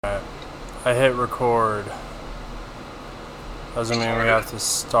Alright, I hit record. Doesn't mean we have to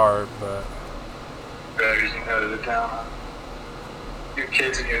start, but... Batteries and out of the town, huh? Your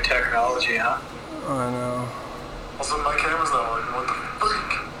kids and your technology, huh? I know. Also, my camera's not working. What the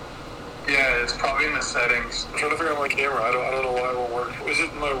freak? Yeah, it's probably in the settings. I'm trying to figure out my camera. I don't know why it won't work. Is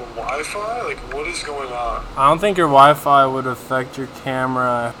it my Wi-Fi? Like, what is going on? I don't think your Wi-Fi would affect your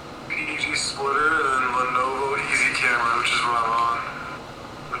camera. PG splitter and then Lenovo Easy Camera, which is what I'm on.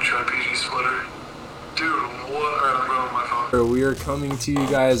 I'm gonna try PG splitter. Dude, what? Alright, I'm going on my phone. We are coming to you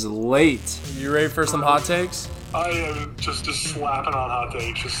guys late. You ready for some hot takes? I am just slapping on hot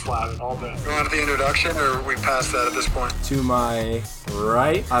takes, just slapping all day. You want the introduction, or are we past that at this point? To my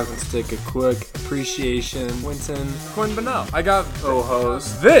right, let's take a quick appreciation. Quinn Bonnell. I got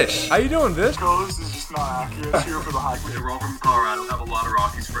co-host Vish. How you doing, Vish? Co-host is just not accurate. Here for the high. We're all from Colorado. Have a lot of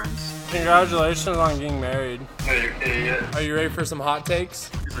Rockies friends. Congratulations on getting married. Hey, you idiot. Are you ready for some hot takes?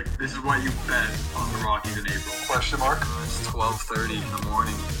 He's like, this is what you bet on the Rockies in April. Question mark? It's 12:30 in the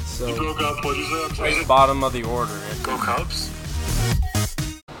morning. You So, broke up. What'd you say? bottom of the order. Go Cubs?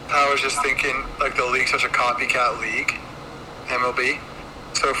 I was just thinking, like, the league's such a copycat league, MLB.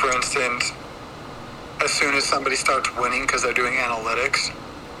 So, for instance, as soon as somebody starts winning because they're doing analytics,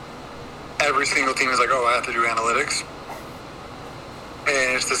 every single team is like, oh, I have to do analytics.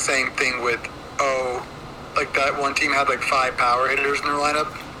 And it's the same thing with, like that one team had like 5 power hitters in their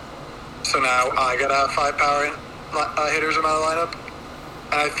lineup. So now I gotta have 5 power hitters in my lineup.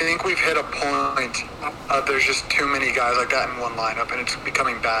 And I think we've hit a point there's just too many guys like that in one lineup, and it's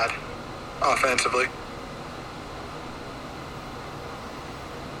becoming bad offensively.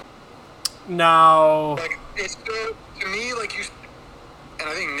 Now, Like, it's still, to me, like you, and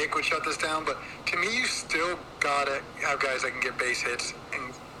I think Nick would shut this down, but to me, you still gotta have guys that can get base hits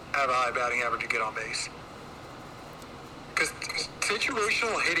and have a high batting average to get on base. Because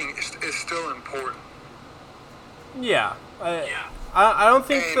situational hitting is still important. yeah. I don't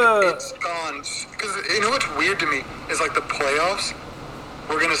think And it's gone, because you know what's weird to me is like the playoffs,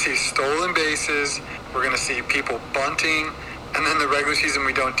 we're going to see stolen bases, we're going to see people bunting, and then the regular season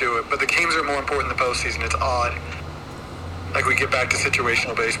we don't do it. But the games are more important in the postseason. It's odd. Like we get back to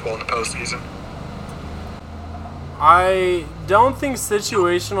situational baseball in the postseason. I don't think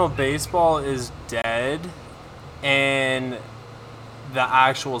situational baseball is dead in the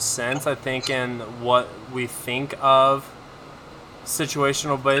actual sense. I think in what we think of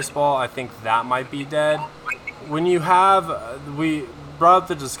situational baseball, I think that might be dead. When you have, we brought up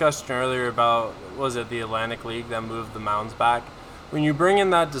the discussion earlier about, was it the Atlantic League that moved the mounds back? When you bring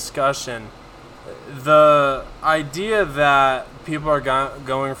in that discussion, the idea that people are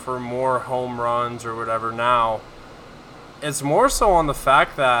going for more home runs or whatever now, it's more so on the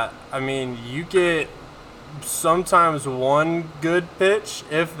fact that, I mean, you get sometimes one good pitch,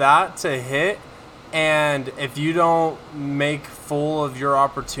 if that, to hit, and if you don't make full of your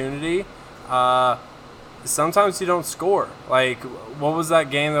opportunity, sometimes you don't score. Like, what was that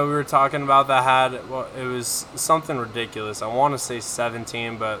game that we were talking about that had, well, it was something ridiculous. I want to say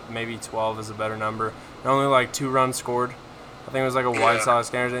 17, but maybe 12 is a better number. And only like 2 runs scored. I think it was like a White Sox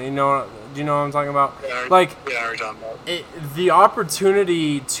game. Do you know what I'm talking about? Yeah, Like, yeah, we're talking about. the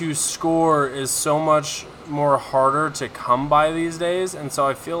opportunity to score is so much more harder to come by these days, and so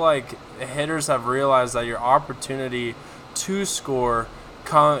I feel like hitters have realized that your opportunity to score,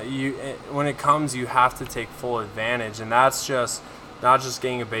 when it comes, you have to take full advantage, and that's just not just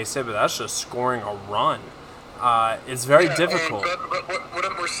getting a base hit, but that's just scoring a run. It's very difficult. But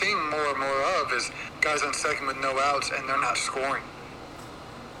what we're seeing more and more of is guys on second with no outs, and they're not scoring.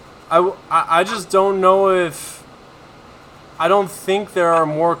 I just don't know if... I don't think there are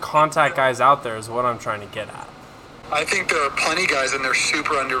more contact guys out there is what I'm trying to get at. I think there are plenty guys, and they're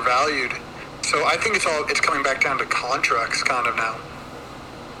super undervalued. So I think it's coming back down to contracts kind of now.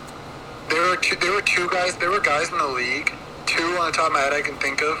 There were guys in the league, 2 on the top of my head I can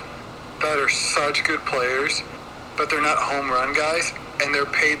think of, that are such good players, but they're not home run guys, and they're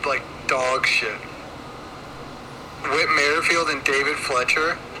paid like dog shit. Whit Merrifield and David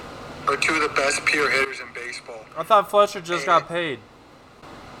Fletcher are 2 of the best pure hitters in baseball. I thought Fletcher just got paid.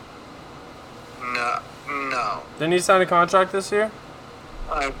 No. Didn't he sign a contract this year?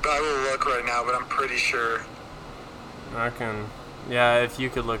 I will look right now, but I'm pretty sure. Yeah, if you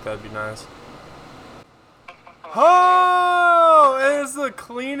could look, that'd be nice. Oh, it is the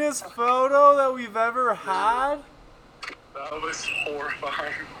cleanest photo that we've ever had. That was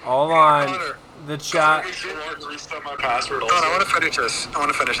horrifying. Hold on, Connor, the chat. Reset my password Hold on, also. I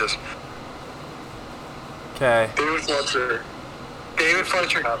want to finish this. Okay. David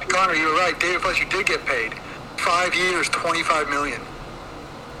Fletcher. Connor, you were right. David Fletcher did get paid. 5 years, $25 million.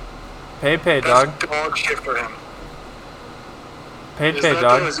 Pepe, That's dog. dog shit for him. Pepe,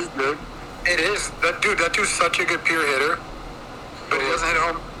 dog. Is he good? It is. That dude's such a good pure hitter. But he doesn't hit a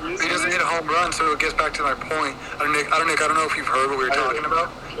home. He doesn't hit a home run, so it gets back to my point. I don't know if you've heard what we were talking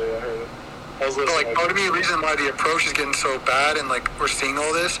about. Yeah, I heard it. But like, part of me, the reason why the approach is getting so bad and like we're seeing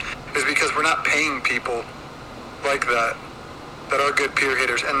all this is because we're not paying people like that are good pure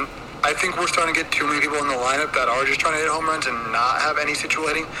hitters. And I think we're starting to get too many people in the lineup that are just trying to hit home runs and not have any situal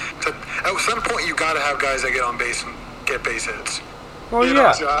hitting. So at some point, you got to have guys that get on base and get base hits. Well, You know,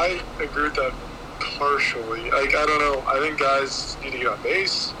 yeah. see, I agree with that partially. Like, I don't know. I think guys need to get on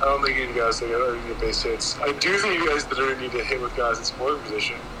base. I don't think you need guys that get base hits. I do think you guys that need to hit with guys in scoring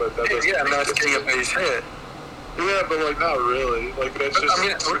position, but that doesn't. Yeah, and that's getting a base hit. Yeah, but like not really. Like that's just I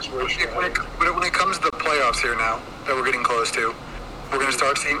mean, situational. when it comes to the playoffs here now that we're getting close to, we're gonna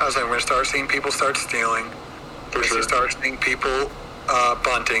start seeing. I was like, we're gonna start seeing people start stealing. We're gonna start seeing people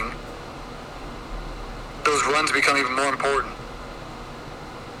bunting. Those runs become even more important.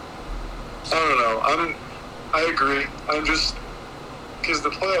 I don't know. I agree. I'm just because the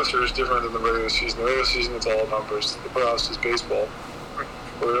playoffs are just different than the regular season. The regular season, it's all numbers. The playoffs is baseball.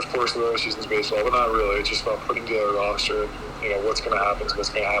 Or of course, the regular season is baseball, but not really. It's just about putting together a roster and what's going to happen is what's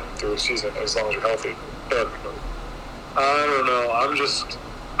going to happen through a season as long as you're healthy. But I don't know. I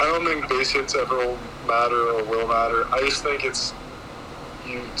don't think base hits ever will matter or will matter. I just think it's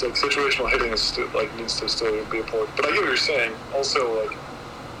like situational hitting is needs to still be important. But I get what you're saying. Also, like,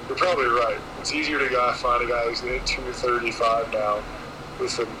 you're probably right. It's easier to find a guy who's going to hit 235 now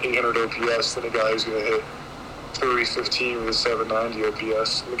with an 800 OPS than a guy who's going to hit 315 with a 790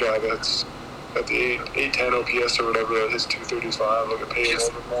 OPS. The guy that's at the 810 OPS or whatever that is 235, look at paying a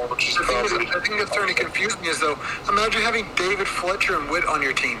little bit more, which is probably. The thing that's starting to confuse me is though, imagine having David Fletcher and Witt on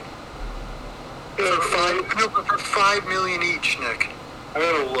your team. Yeah, For $5 million each, Nick. I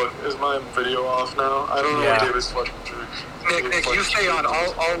gotta look. Is my video off now? I don't know Yeah. what David Fletcher. Nick, you stay on.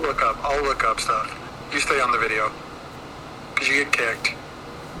 I'll look up. I'll look up stuff. You stay on the video. Because you get kicked.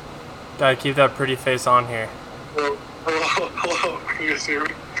 Gotta keep that pretty face on here. Hello. Can you guys hear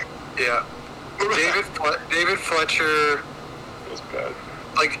me? Yeah. David Fletcher, That's bad.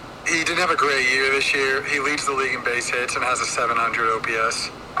 like, he didn't have a great year this year. He leads the league in base hits and has a 700 OPS.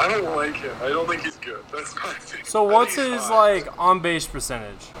 I don't like him. I don't think he's good. That's my thing. So I what's think he's his fine. on base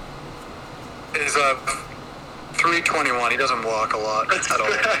percentage? Is 321. He doesn't walk a lot That's at all.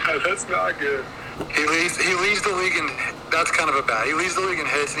 bad. That's not good. He leads the league in. That's kind of a bad. He leads the league in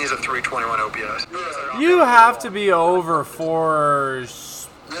hits and he has a 321 OPS. You have to be over 425,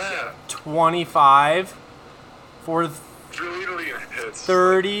 Yeah. 430, Really hits.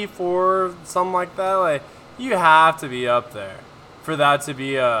 4 something like that. Like, you have to be up there for that to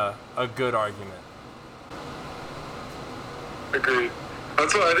be a good argument. Agreed.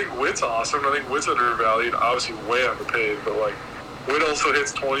 That's why I think Witt's awesome. I think Witt's undervalued, obviously way underpaid, but like Witt also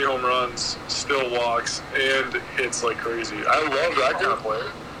hits 20 home runs, still walks, and hits like crazy. I love that kind of player.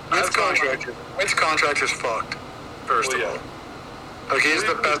 Witt's contract is fucked. First Well, of all, like he's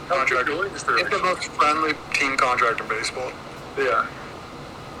the best contract. He's the most friendly team contract in baseball. Yeah.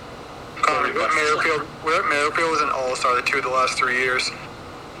 Whit Merrifield was an all-star the 2 of the last 3 years,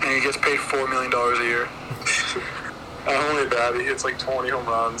 and he gets paid $4 million a year. Not only that, he hits like 20 home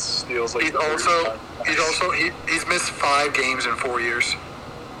runs, steals like. He's missed 5 games in 4 years,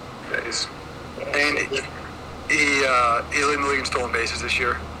 and he's leading the league in stolen bases this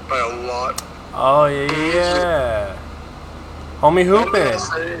year by a lot. Oh yeah. Homie hooping.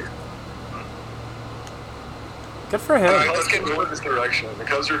 Good for him. Alright, Let's get going in this direction. The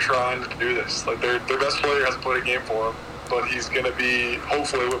Cubs are trying to do this. Like their best player hasn't played a game for them, but he's going to be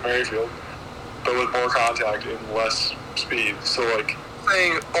hopefully with Merrifield, but with more contact and less speed. So like,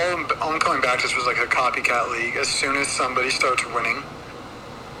 I'm coming back to this was like a copycat league. As soon as somebody starts winning,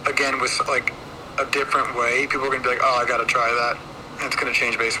 again with like a different way, people are gonna be like, "Oh, I gotta try that," and it's gonna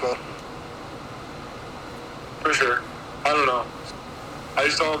change baseball. for sure, I don't know. I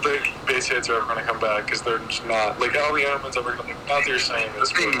just don't think base hits are ever going to come back because they're just not. Like, Ellie Edelman's ever going to. Not that you're saying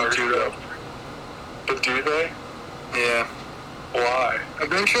this, They need to, though. But do they? Yeah. Why?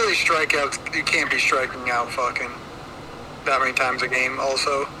 Eventually, strikeouts. You can't be striking out fucking that many times a game.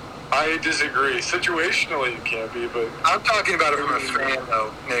 Also, I disagree. Situationally, you can't be, but I'm talking about it from a fan,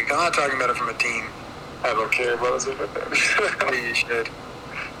 though, Nick. I'm not talking about it from a team. I don't care about it. You should.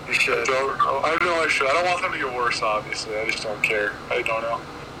 You I should. don't know. I know I should. I don't want them to get worse, obviously. I just don't care. I don't know.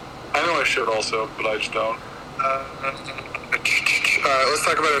 I know I should also, but I just don't. Alright, let's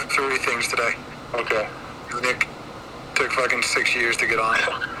talk about our 3 things today. Okay. Nick took fucking 6 years to get on.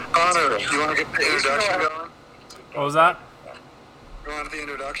 Connor, you want to get the introduction going? What was that? You want the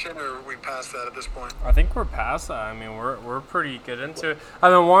introduction, or are we past that at this point? I think we're past that. I mean, we're pretty good into it.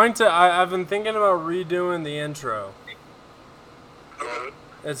 I've been thinking about redoing the intro. Okay.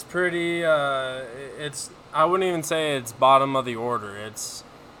 It's pretty. I wouldn't even say it's bottom of the order. It's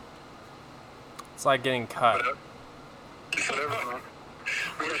like getting cut. Whatever, man.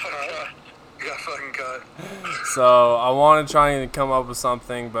 We got cut. You got fucking cut. So I want to try and come up with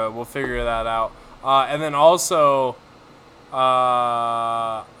something, but we'll figure that out. And then also,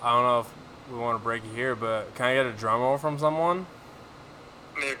 I don't know if we want to break it here, but can I get a drum roll from someone?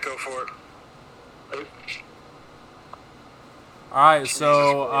 Nick, go for it. All right,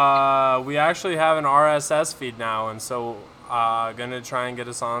 so we actually have an RSS feed now, and so gonna try and get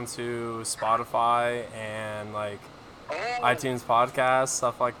us onto Spotify and like iTunes podcasts,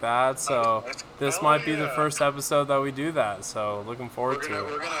 stuff like that. So this might be the first episode that we do that. So looking forward to it.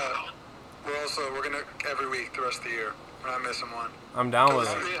 We're gonna every week the rest of the year. We're not missing one. I'm down with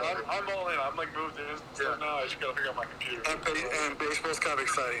I it. mean, I'm all in. I'm like moved in stuff now. I just gotta figure out my computer. And baseball's kind of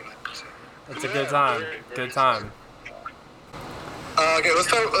exciting. It's a good time. Good time. Okay, let's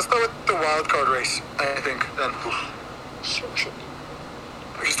start with the wild card race. I think then.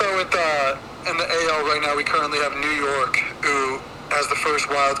 We can start with in the AL right now. We currently have New York, who has the first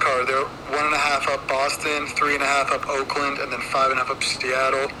wild card. They're 1.5 up Boston, 3.5 up Oakland, and then 5.5 up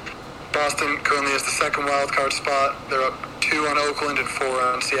Seattle. Boston currently has the second wild card spot. They're up 2 on Oakland and 4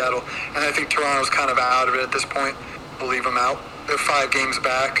 on Seattle. And I think Toronto's kind of out of it at this point. We'll leave them out. They're 5 games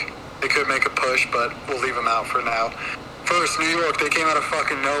back. They could make a push, but we'll leave them out for now. First, New York, they came out of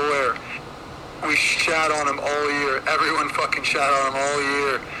fucking nowhere. We shat on them all year. Everyone fucking shat on them all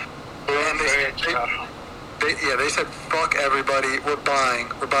year. And they said, fuck everybody. We're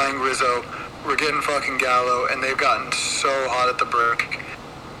buying Rizzo. We're getting fucking Gallo. And they've gotten so hot at the brick.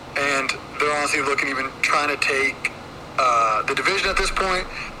 And they're honestly even trying to take the division at this point,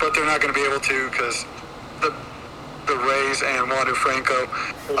 but they're not going to be able to because the Rays and Wander Franco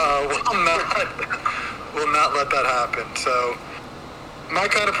will not let that happen. So my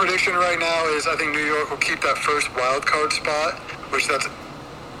kind of prediction right now is I think New York will keep that first wild card spot, which that's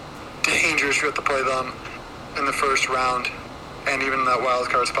dangerous. You have to play them in the first round, and even that wild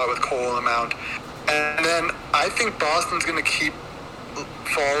card spot with Cole on the mound. And then I think Boston's going to keep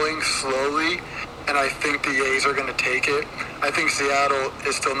falling slowly, and I think the A's are going to take it. I think Seattle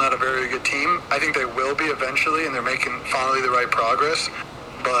is still not a very good team. I think they will be eventually, and they're making finally the right progress.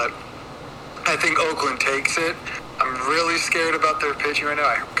 But I think Oakland takes it. I'm really scared about their pitching right now.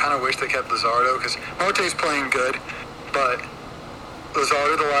 I kind of wish they kept Luzardo because Marte's playing good, but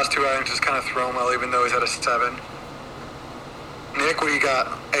Luzardo the last 2 outings has kind of thrown well, even though he's at a 7. Nick, what do you got?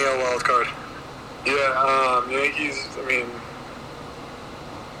 AL wild card. Yeah, Yankees. I mean,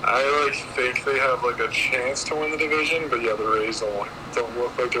 I think they have a chance to win the division, but yeah, the Rays don't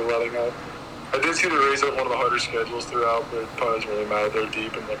look like they're letting up. I did see the Rays have one of the harder schedules throughout, but it probably doesn't really matter. They're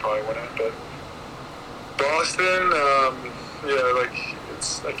deep and they probably win it. But Boston, I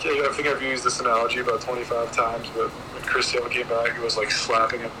think I've used this analogy about 25 times, but when Chris Sale came back, it was like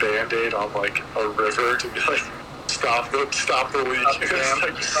slapping a Band-Aid on a river to be stop the leak.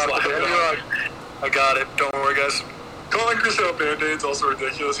 I got it. Don't worry, guys. Calling Chris Sale Band-Aids also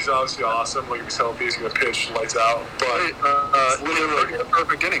ridiculous. He's obviously awesome. If he's healthy, he's going to pitch lights out. But it's literally a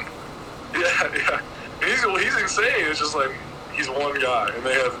perfect inning. Yeah. He's insane. It's just he's one guy, and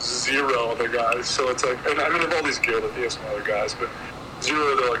they have 0 other guys. So it's and I mean, all these good, they have some other guys, but 0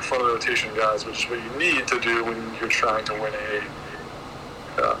 of their front of the rotation guys, which is what you need to do when you're trying to win a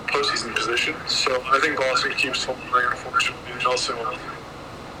postseason position. So I think Boston keeps falling, unfortunately. And also,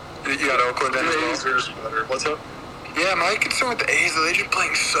 you got Oakland in as well. Better. What's up? Yeah, my concern with the A's, they're just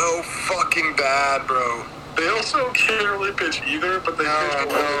playing so fucking bad, bro. They also can't really pitch either, but they pitch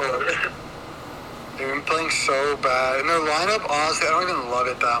better. They've been playing so bad. And their lineup, honestly, I don't even love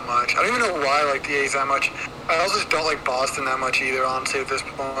it that much. I don't even know why I like the A's that much. I also just don't like Boston that much either, honestly, at this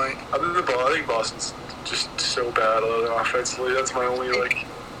point. I think Boston's just so bad offensively. That's my only, what do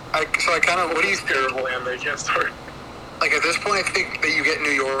you terrible, and they can't start. At this point, I think that you get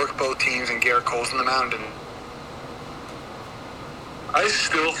New York, both teams, and Garrett Cole's on the mound, and I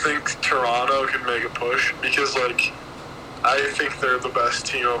still think Toronto can make a push because, I think they're the best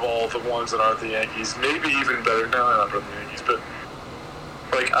team of all the ones that aren't the Yankees. Maybe even better. No, not from the Yankees, but,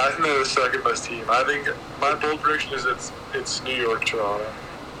 I think they're the second best team. I think my bold prediction is it's New York, Toronto.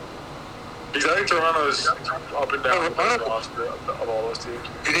 Because I think Toronto is up and down the roster of all those teams.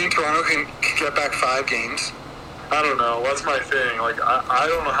 Do you think Toronto can get back 5 games? I don't know. That's my thing. I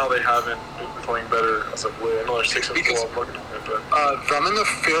don't know how they haven't been playing better as of late. I know they're 6-12 looking at it, but them and the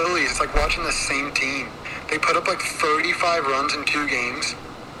Phillies, it's like watching the same team. they put up like 35 runs in 2 games,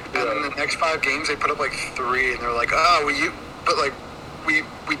 and then the next 5 games they put up like 3, and they're like, we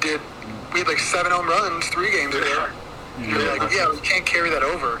had like 7 home runs 3 games ago. You're like, we can't carry that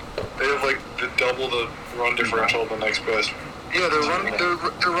over. They have like double the run differential of the next best. Yeah, their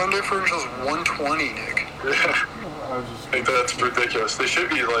run differential is 120, Nick. Yeah. I think that's ridiculous. They should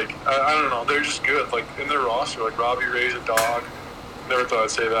be like, I don't know, they're just good. Like in their roster, like Robbie Ray's a dog. Never thought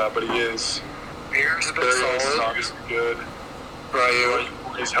I'd say that, but he is. Beer's a bit solid. Is good. Ryu.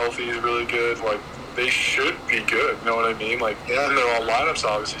 He's healthy, he's really good. Like, they should be good, you know what I mean? Like, and they're all lineups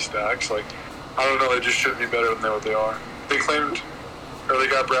obviously stacks. Like, I don't know, they just should be better than what they are. They claimed, or they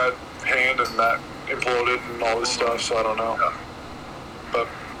got Brad Hand and that imploded and all this stuff, so I don't know. Yeah. But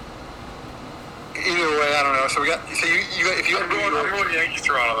either way, I don't know. So I'm going Yankees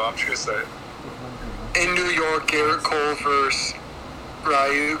Toronto though, I'm just gonna say it. In New York, Garrett Cole versus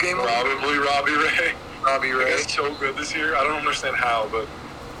Ryu game. Probably Robbie Ray. Robbie Ray. He's so good this year. I don't understand how, but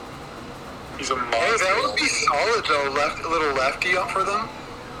he's a monster. Hey, that would be solid though. A little lefty up for them.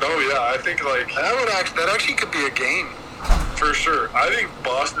 Oh yeah, I think like that actually could be a game. For sure. I think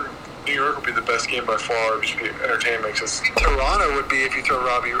Boston, New York would be the best game by far. Just be entertainment. Toronto would be if you throw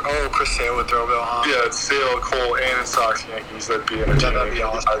Robbie. Oh, Chris Sale would throw Bill, huh? Yeah, it's Sale, Cole, and Sox Yankees. That'd be entertaining. That'd be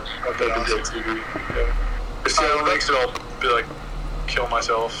awesome. That'd be great TV. Yeah. If Sale makes it, I'll be like, kill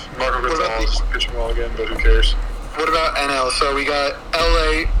myself. Marco Gonzalez pitching well again, but who cares? What about NL? So we got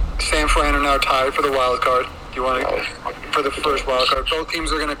LA, San Fran are now tied for the wild card. Do you want to for the first wild card? Both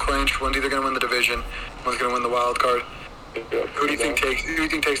teams are going to clinch. One's either going to win the division, one's going to win the wild card. Yeah, who do you think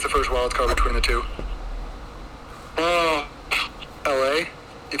takes the first wild card between the two? LA.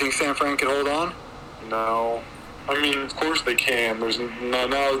 You think San Fran can hold on? No. I mean, of course they can. There's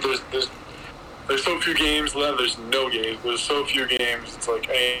so few games left. There's no games. There's so few games. It's like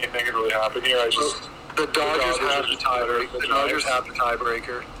anything could really happen here. The Dodgers have the tiebreaker. The Dodgers have the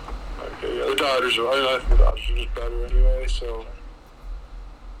tiebreaker. Okay, yeah, the Dodgers are. I think the Dodgers are just better anyway. So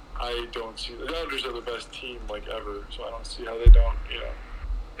I don't see the Dodgers are the best team like ever. So I don't see how they don't.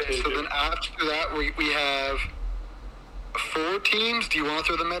 So then after that, we have 4 teams. Do you want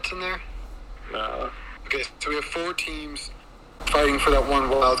to throw the Mets in there? Nah. Okay, so we have 4 teams fighting for that one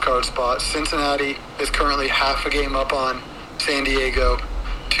wild card spot. Cincinnati is currently half a game up on San Diego,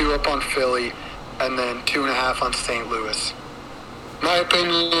 2 up on Philly, and then 2.5 on St. Louis. My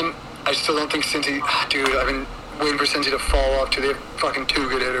opinion, I still don't think Cincy. Dude, I've been waiting for Cincy to fall off too. They have fucking 2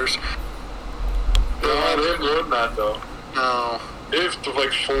 good hitters. They have more than that though. No. They have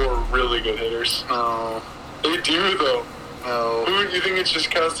like 4 really good hitters. No. They do though. No. Who you think it's just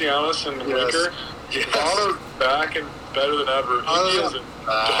Castellanos and Winker? Yes. Votto's back and better than ever. He is a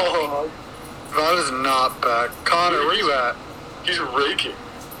dog. Votto's not back. Connor, where you at? He's raking.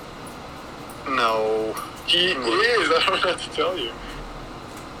 No. He is. I don't know what to tell you.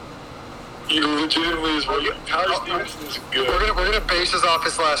 He legitimately is raking. Tyler Stevenson is good. We're gonna base this off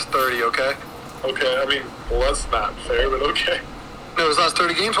his last 30, okay? Okay, I mean, well, that's not fair, but okay. No, his last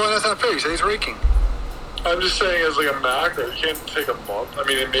 30 games, why that's not fair? He said he's raking. I'm just saying as like a macro, you can't take a month. I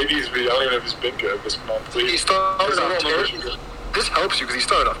mean, maybe I don't even know if he's been good this month. He started off terrible. This helps you because he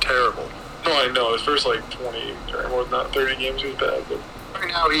started off terrible. No, I know. His first like 20 or more than that, 30 games was bad. But right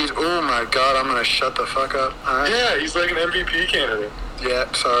now he's, oh my god, I'm going to shut the fuck up. All right. Yeah, he's like an MVP candidate.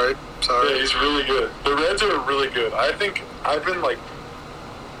 Yeah, sorry. Yeah, he's really good. The Reds are really good. I've been like,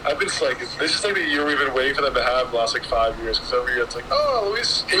 this is like the year we've been waiting for them to have the last like 5 years. Because every year it's like, oh,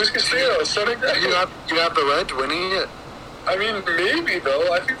 Luis Castillo, Sonny Gray. You have the Reds winning it? I mean, maybe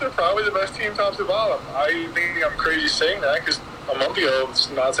though. I think they're probably the best team top to bottom. I think I'm crazy saying that because a month ago, it's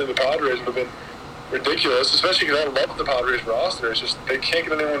not saying the Padres would have been ridiculous, especially because I love the Padres roster. It's just they can't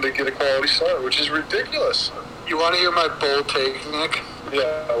get anyone to get a quality start, which is ridiculous. You want to hear my bold take, Nick?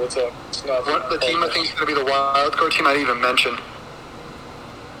 Yeah, what's up? It's not the team I think is going to be the wild card team I didn't even mention.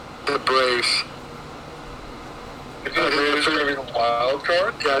 The Braves. You think the Braves are going to be the wild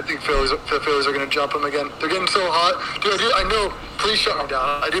card? Yeah, I think the Phillies are going to jump them again. They're getting so hot. Dude, I know. Please shut me down.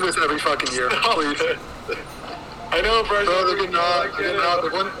 I do this every fucking year. Please. I know, Bryce. No, they're getting hot.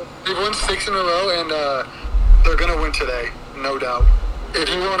 They've won 6 in a row, and they're going to win today. No doubt. If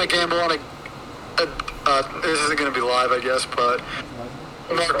you want to gamble on this isn't going to be live, I guess, but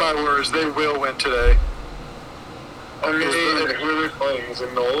mark my words, they will win today. I mean, who are they playing? Is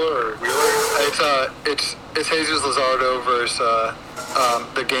it Nola or Wheeler? It's Jesus Luzardo versus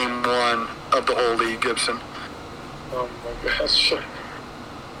the game 1 of the whole league, Gibson. Oh my gosh.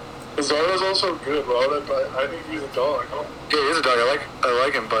 Luzardo's also good, bro. I think he's a dog. Yeah, he is a dog. I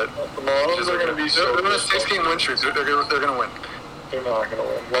like him, but the Marlins are going to be so. They're in a 6-game win streak. They're going to win. They're not going to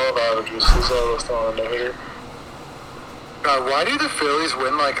win. Law of averages. Luzardo's throwing a no-hitter. Why do the Phillies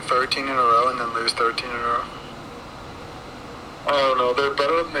win like 13 in a row and then lose 13 in a row? I don't know. They're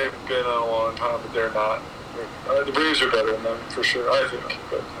better than they've been in a long time, but they're not. The Braves are better than them for sure, I think.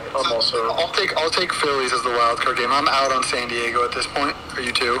 But I'm also. I'll take Phillies as the wild card game. I'm out on San Diego at this point. Are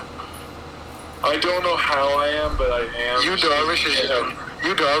you too? I don't know how I am, but I am.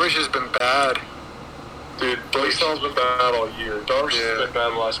 Darvish has been bad. Dude, Blake Snell's been bad all year. Darvish has been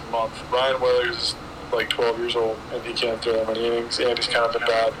bad the last month. Ryan Weathers like 12 years old, and he can't throw that many innings, and he's kind of been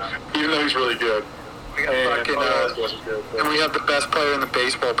bad, even though he's really good. We got and we have the best player in the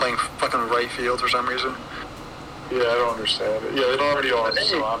baseball playing fucking right field for some reason. Yeah, I don't understand it. Yeah, they don't already are,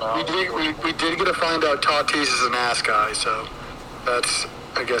 so I'm out. We did get to find out Tatis is an ass guy, so that's,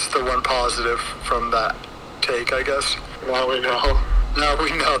 I guess, the one positive from that take, I guess. Now we know. Now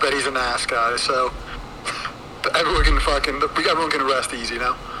we know that he's an ass guy, so everyone can rest easy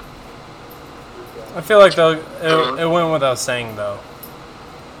now. I feel like it went without saying, though.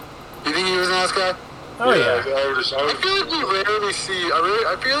 You think he was an ass guy? Oh yeah. I feel like we rarely see.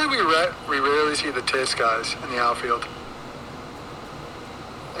 I feel like we rarely see the tits guys in the outfield.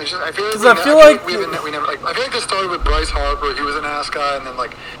 It's just, I feel like we never. Like, I feel like this started with Bryce Harper. He was an ass guy, and then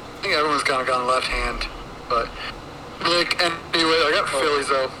like I think everyone's kind of gone left hand. But like anyway, I got Phillies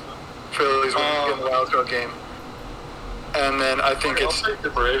though. Phillies in the wild card game. And then I think I'll take the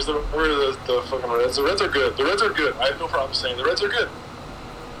Braves. The fucking Reds. The Reds are good. I have no problem saying the Reds are good.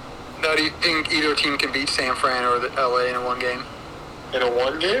 Now, do you think either team can beat San Fran or the LA in one game? In a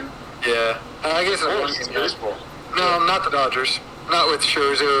one game? Yeah. I guess in a one game. Baseball. No, not the Dodgers. Not with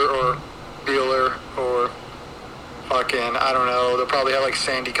Scherzer or Buehler or fucking, I don't know. They'll probably have like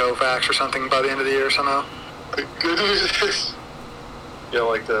Sandy Koufax or something by the end of the year somehow. The good news is, yeah,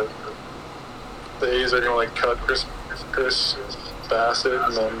 like the A's are going to like cut Chris Bassett,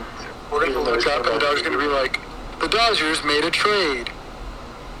 and then we're going to look up and the Dodgers going to be like, the Dodgers made a trade.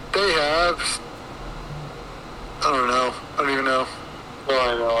 They have, I don't even know. Well,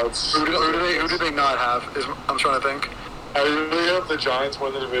 I know. Who do they not have? I'm trying to think. I really hope the Giants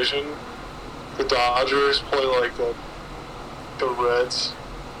win the division. The Dodgers play like the Reds,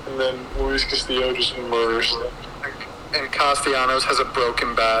 and then Luis Castillo just murders them. And Castellanos has a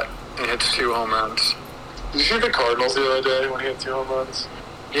broken bat and hits 2 home runs. Did you see the Cardinals the other day when he hit 2 home runs?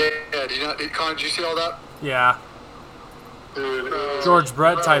 Yeah. Did you see all that? Yeah. Dude, George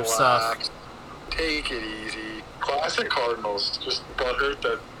Brett type stuff. Take it easy. Classic Cardinals. Just butthurt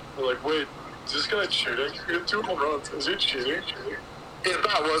that we're like, wait, is this guy cheating? He hit 2 home runs. Is he cheating? His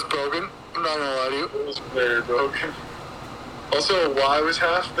bat was broken. I'm not gonna lie to you. It was very broken. Also, why was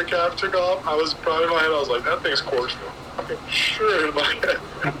half the cap took off? I was probably in my head. I was like, that thing's corkscrew. Okay, sure in my head.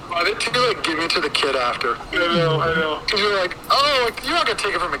 Why didn't you like give me to the kid after? I know. Because you're like, oh, like, you're not gonna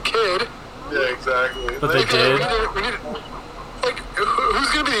take it from a kid. Yeah, exactly. But they did. We need, like, who's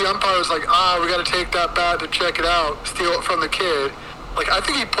gonna be the umpire? Who's like, we gotta take that bat to check it out, steal it from the kid. Like, I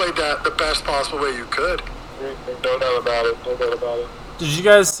think he played that the best possible way you could. No doubt about it. Did you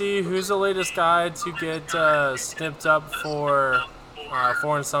guys see who's the latest guy to get snipped up for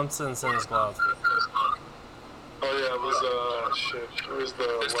foreign substance in his glove? Oh yeah, it was the.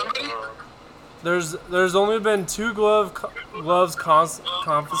 There's only been 2 gloves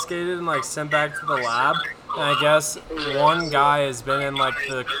confiscated and like sent back to the lab, and I guess one guy has been in like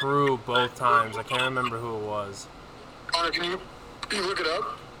the crew both times. I can't remember who it was. Connor, can you look it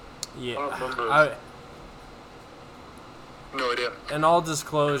up? Yeah. I don't remember. No idea. In all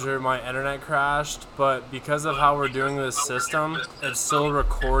disclosure, my internet crashed, but because of how we're doing this system, it's still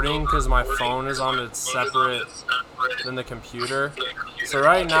recording because my phone is on it separate than the computer. So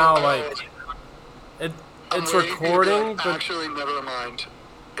right now, like, it's recording, but actually, never mind.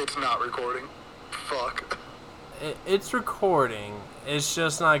 It's not recording. Fuck. It's recording. It's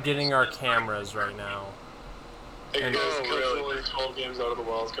just not getting our cameras right now. Hey, guys, 12 games out of the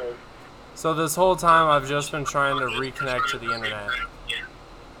wild card. So this whole time I've just been trying to reconnect to the internet.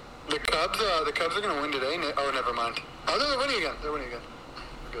 The Cubs are gonna win today. Oh, never mind. Oh, they're winning again.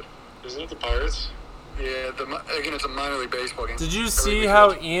 Good. Isn't it the Pirates? Yeah. Again, it's a minor league baseball game. Did you see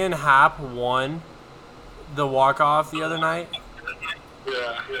how Ian Happ won the walk-off the other night?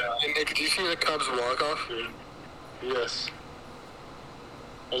 Yeah. And Nick, did you see the Cubs walk-off? Yes.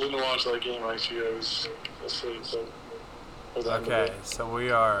 I didn't watch that game actually. I was asleep. So. Okay, so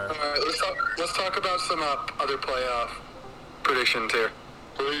we are. All right, let's talk about some other playoff predictions here.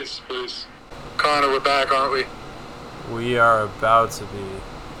 Please. Connor, we're back, aren't we? We are about to be.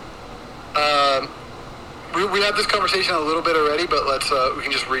 We had this conversation a little bit already, but we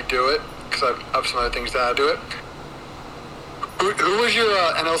can just redo it because I have some other things to add to it. Who was your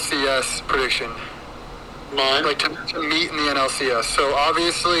NLCS prediction? Mine? like to meet in the NLCS. So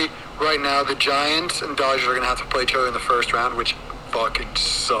obviously, right now the Giants and Dodgers are gonna have to play each other in the first round, which fucking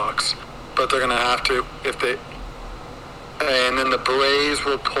sucks. But they're gonna have to if they. And then the Braves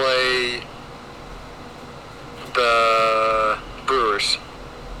will play the Brewers.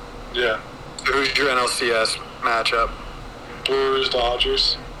 Yeah. So who's your NLCS matchup? Brewers,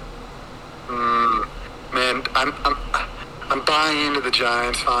 Dodgers. Man, I'm buying into the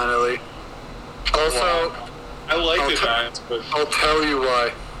Giants finally. Also, Wow. I like the Giants, but I'll tell you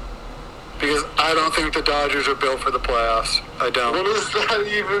why. Because I don't think the Dodgers are built for the playoffs. I don't. what does that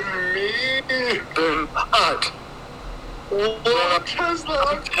even mean? They're not. What does that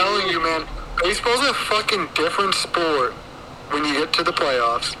I'm telling you, man. Baseball's a fucking different sport when you get to the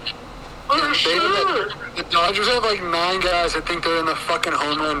playoffs. For sure. The Dodgers have like 9 guys that think they're in the fucking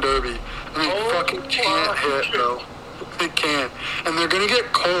home run derby. And they fucking can't hit, bro. They can't. And they're going to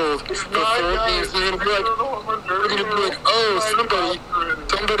get cold before games. They're going to be like, oh,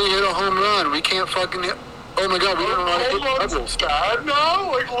 somebody hit a home run. We can't fucking hit. Oh my god, we don't know how to hit doubles. Bad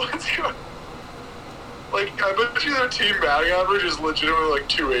now? Like, what's going Like, I bet you their team batting average is legitimately like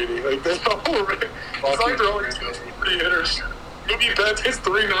 280. Like, they all it's like they're only 3 hitters. Maybe Betts hits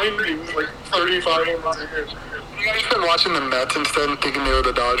 390 with like 35 home runs a year. You guys been watching the Mets instead and thinking they were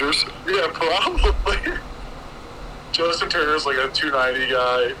the Dodgers? Yeah, probably. Justin Turner's like a 290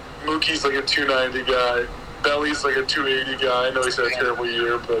 guy. Mookie's like a 290 guy. Belly's like a 280 guy. I know he's had a terrible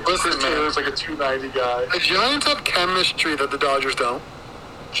year, but Listen, Chris man. Turner's like a 290 guy. The Giants have chemistry that the Dodgers don't.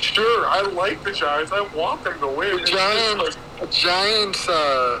 Sure, I like the Giants. I want them to win. The Giants,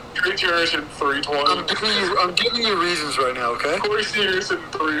 Trey Turner's in 320. I'm giving you reasons right now, okay? Corey Seager's in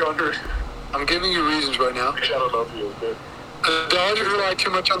 300. I'm giving you reasons right now. I don't know if he is good. The Dodgers rely too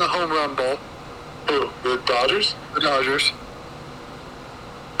much on the home run ball. Who? The Dodgers? The Dodgers.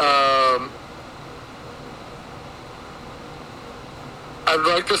 I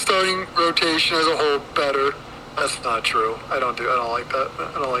like the starting rotation as a whole better. That's not true. I don't like that.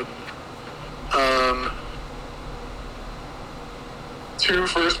 I don't like. 2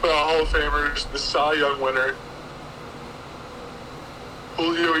 first ballot Hall of Famers, the Cy Young winner,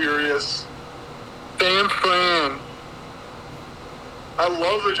 Julio Urias. San Fran. I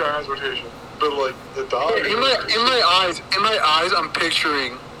love the Giants rotation, but like the Dodgers. In my eyes, I'm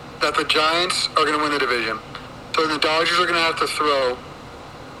picturing that the Giants are going to win the division. So the Dodgers are going to have to throw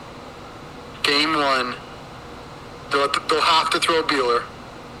game 1. They'll have to throw Bueller.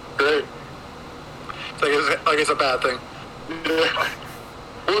 Great. Like it's a bad thing. Yeah.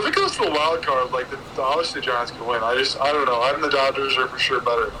 Well, if it goes to the wild card, like obviously the Giants can win. I don't know. I think the Dodgers are for sure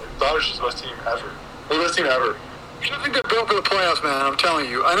better. Like, the Dodgers is the best team ever. They're the best team ever. I think they're built for the playoffs, man. I'm telling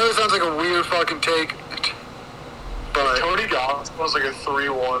you. I know it sounds like a weird fucking take, but Tony Gonsolin was like a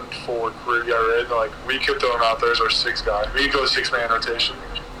 3-1-4 career guy, right? And like we could throw him out there as our 6th guy. We could go 6-man rotation.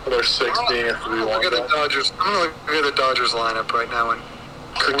 With our 6 being a 3-1 look at the guy. Dodgers. I'm gonna look at the Dodgers lineup right now and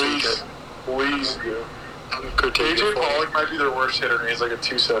critique it. Please do. Critique AJ it. Pollock might be their worst hitter, and he's like a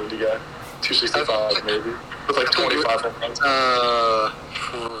 270 guy. 265 maybe. With like 25 home runs.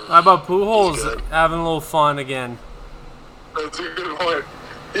 How about Pujols He's good. having a little fun again? That's a good point.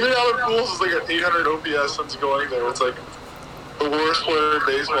 Even Albert Pujols is like an 800 OPS since going there. It's like the worst player in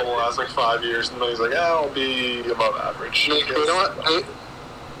baseball in the last like 5 years, and then he's like, I'll be above average. They don't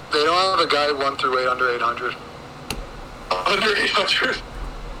have a guy 1 through 8 under 800. Under 800.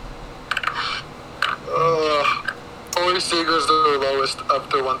 Corey Seager's the lowest up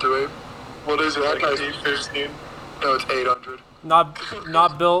to 1 through 8. What is it, like That guy's- 815? No, it's 800.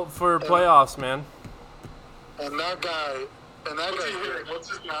 Not built for playoffs, man. And that guy, What's he hitting? What's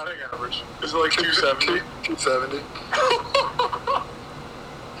his batting average? Is it like 270? 270.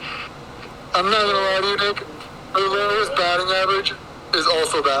 I'm not gonna lie to you, Nick. The lowest batting average is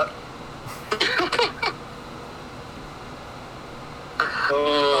also that.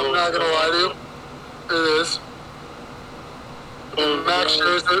 I'm not gonna lie to you. It is. Max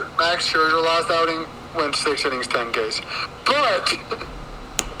Scherzer last outing went 6 innings, 10 Ks. But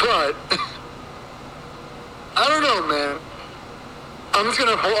I don't know, man. I'm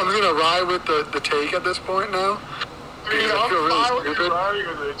gonna ride with the take at this point now. I mean, I I'm feel really fine with stupid. you riding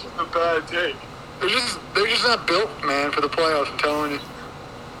with it. It's just a bad take. They're just not built, man, for the playoffs. I'm telling you.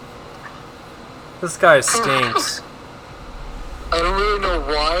 This guy stinks. I don't really know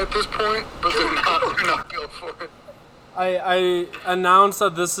why at this point, but they're not built for it. I announced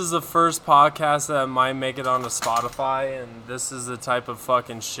that this is the first podcast that might make it onto Spotify, and this is the type of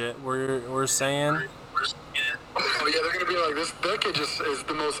fucking shit we're saying. Oh yeah, they're gonna be like this. That kid just is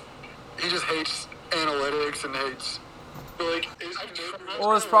the most. He just hates analytics and hates Like,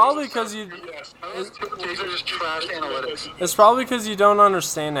 Well, it's probably because you. These are just trash analytics. It's probably because you don't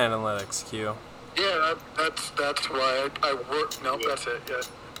understand analytics, Q. Yeah, that's why I work. Nope, that's it. Yeah.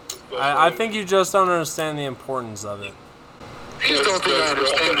 I think you just don't understand the importance of it. I just don't think I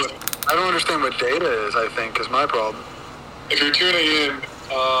understand what I don't understand what data is. I think is my problem. If you're tuning in,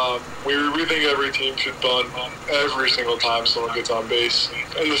 we think every team should bunt every single time someone gets on base.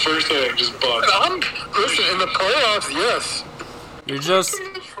 In the first inning, just bunt. Listen, in the playoffs, yes.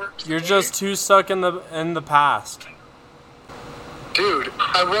 You're just too stuck in the past. Dude,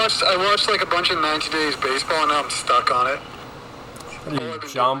 I watched like a bunch of 90 Days Baseball, and now I'm stuck on it. What are you,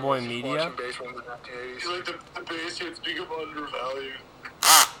 John Boy Media? Watching baseball in the 1980s. He's like the base hits become undervalued.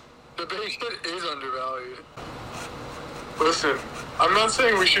 The base hit is undervalued. Listen, I'm not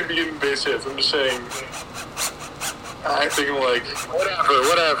saying we should be getting base hits. I'm just saying acting like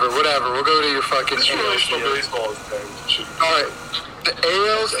Whatever. We'll go to your fucking situational ALCS. baseball is dead. Alright, the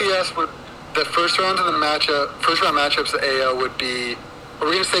ALCS would the first round matchups. The AL would be. Are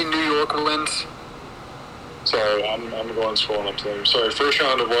we gonna say New York wins? Sorry, I'm going scrolling up to them. Sorry, first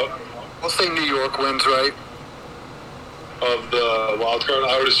round of what? We'll say New York wins, right? Of the wild card,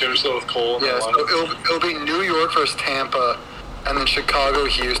 I would assume so with Cole. And Yeah, the so lineup. it'll be New York versus Tampa, and then Chicago,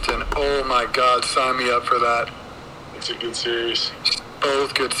 Houston. Oh my God, sign me up for that. It's a good series.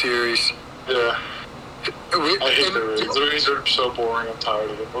 Both good series. Yeah. I hate the Rays. The Rays are so boring. I'm tired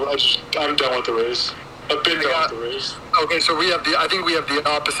of it. I'm done with the Rays. I've been done with the Rays. Okay, so I think we have the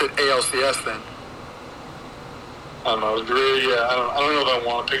opposite ALCS then. I don't know. Yeah, I don't know if I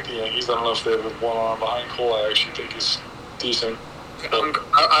want to pick the Yankees. I don't know if they have one arm behind Cole. I actually think is decent.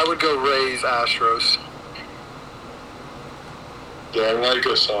 I would go Rays, Astros. Yeah, I mean, I'd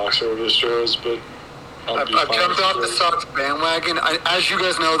go Sox over the Astros, but I've jumped off the Sox bandwagon. As you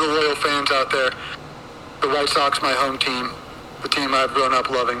guys know, the loyal fans out there, the White Sox, my home team, the team I've grown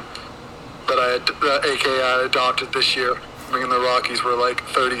up loving, I adopted this year, bringing the Rockies were like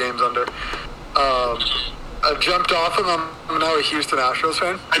 30 games under. I've jumped off them. I'm now a Houston Astros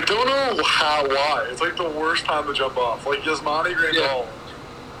fan. I don't know why. It's like the worst time to jump off. Like Yasmani Grandal,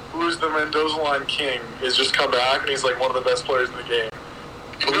 who's the Mendoza line king, has just come back and he's like one of the best players in the game.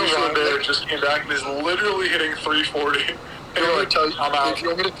 Luis Robert just came back and is literally hitting 340. Do you want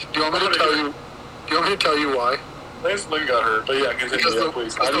me to tell you why? Lance Lynn got hurt, but yeah, continue,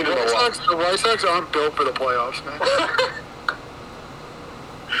 please. I need to know why. The White Sox aren't built for the playoffs, man.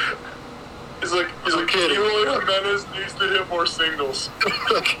 He's like, Eloy Jimenez needs to hit more singles.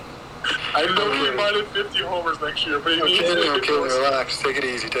 I know he might hit 50 homers next year, but he needs to hit more singles. Relax. Take it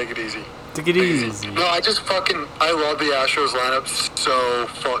easy. Take it easy. No, I love the Astros lineup so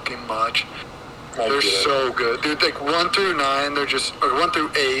fucking much. They're so good. Dude, like 1 through 9, they're just, or 1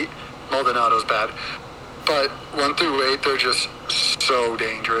 through 8, Maldonado's bad. But 1 through 8, they're just so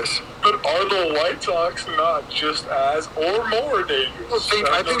dangerous. But are the White Sox not just as or more dangerous?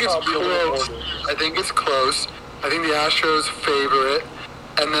 I think it's close. I think it's close. I think the Astros favor it.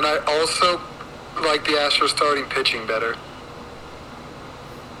 And then I also like the Astros starting pitching better.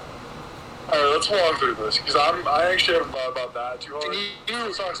 All right, let's walk through this because I actually haven't thought about that too hard.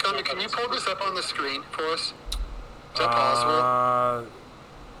 Can you pull this up on the screen for us? Is that possible?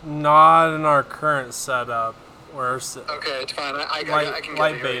 Not in our current setup. Okay, it's fine. I can get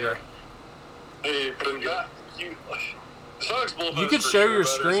light it beta. Hey, but the Sox bullpen. You could share your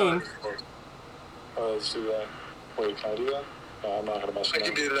screen. Let's do that. Wait, can I do that? No, I'm not gonna mess with I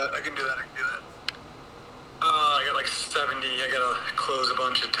can do that. I got like 70. I gotta close a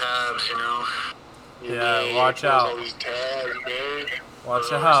bunch of tabs, you know. Yeah, watch out. All these tags, man.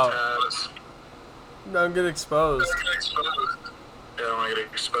 Watch out. Don't get exposed. Yeah, I don't want to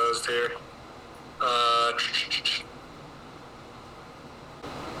get exposed here.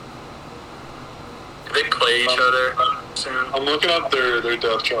 Do they play each other soon? I'm looking up their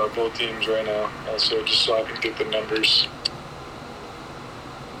depth chart, both teams right now, also just so I can get the numbers.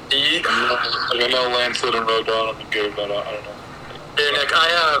 I know Lance Lynn and Rodon would be good, but I don't know. Here, Nick,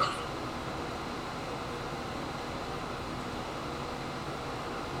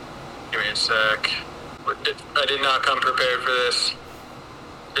 give me a sec. I did not come prepared for this.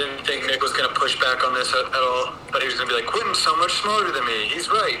 Didn't think Nick was going to push back on this at all. But he was going to be like, Quentin's so much smarter than me. He's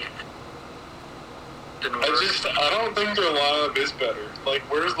right. Didn't work. I don't think their lineup is better. Like,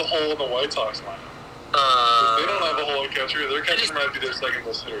 where's the hole in the White Sox lineup? They don't have a hole in catcher. Their catcher might be their second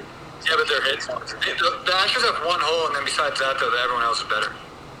best hitter. Yeah, but they're hits. The Astros have one hole, and then besides that, though, everyone else is better.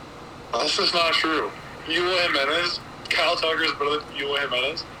 That's just not true. Eloy Jimenez, Kyle Tucker is better than Eloy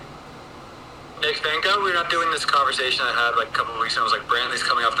Jimenez. Nick, thank God we're not doing this conversation I had like a couple of weeks ago. I was like, Brantley's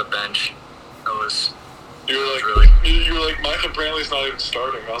coming off the bench. That was... You were like, Michael Brantley's not even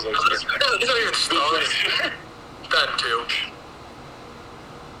starting. I was like, He's not even starting. That too.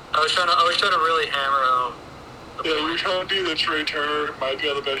 I was trying to really hammer home. yeah, we were trying to do the Trey Turner might be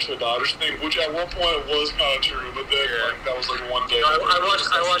on the bench of the Dodgers thing, which at one point was kind of true, but then that was like one day.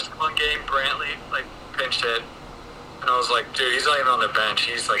 I watched one game Brantley like pinch hit, and I was like, dude, he's not even on the bench.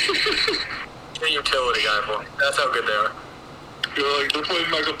 He's like a utility guy for me. That's how good they are. You're like, they're playing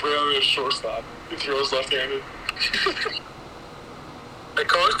Michael Brantley as shortstop. He throws left-handed. Like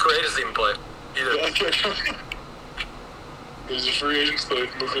Carlos Correa doesn't even play either. There's a free agent slate.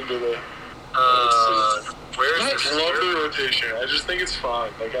 Move into the. Where is I this? love the rotation. I just think it's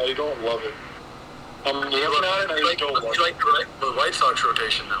fine. Like, I don't love it. I'm looking at it and I just don't love it. You like the White Sox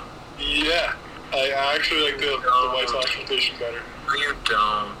rotation now? Yeah. I actually like the White Sox rotation better. No, you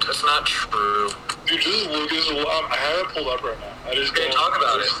don't. That's not true. Dude, just look at this. I have it pulled up right now. I just Okay, don't. talk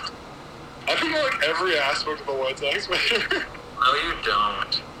about it. I think I like every aspect of the White Sox better. No, you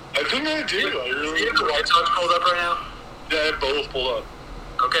don't. I think I do. I really You have the White Sox pulled up right now? Yeah, I have both pulled up.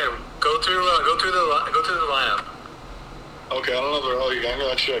 Okay, go through the lineup. Okay, I don't know. Oh, you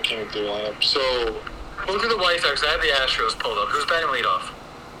actually, I can't do the lineup. So, Go through the White Sox. I have the Astros pulled up. Who's batting leadoff?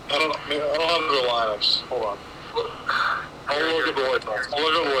 I don't have the lineups. Hold on. I'll look at the White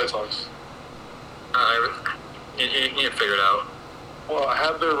Sox. You need to figure it out. Well, I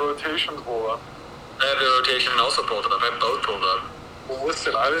have their rotations pulled up. I have the rotation also pulled up. I have both pulled up. Well,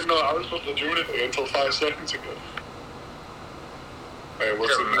 listen, I didn't know I was supposed to do anything until 5 seconds ago. Alright,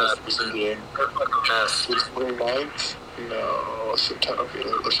 what's the next recent game? Yes. It's 29th? No, September.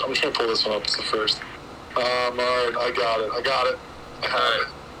 I'm just going to pull this one up. It's the first. Alright, I got it. I have it.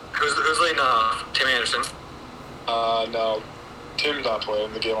 Who's leading off? Tim Anderson. No. Tim's not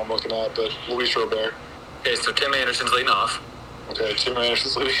playing the game I'm looking at, but Luis Robert. Okay, so Tim Anderson's leading off. Okay, Tim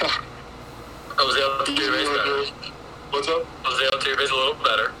Anderson's leading off. Jose Altuve's better. What's up? Jose Altuve's a little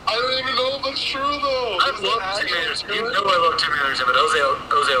better. I don't even know if that's true, though. I love Tim Anderson. You know I love Tim Anderson, but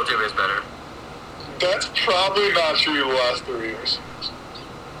Jose Altuve's better. That's probably not true the last 3 years.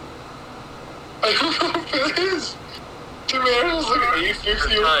 I don't know if it is. Tim Anderson's like an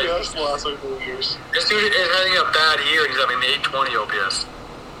 850 OPS the last 4 years. This dude is having a bad year, and he's having an 820 OPS.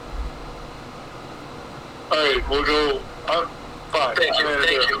 Alright, we'll go. Fine. Thank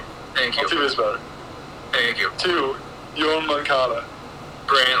you. Altuve's better. Thank you. 2, Yoan Moncada.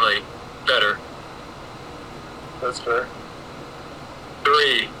 Brantley, better. That's fair.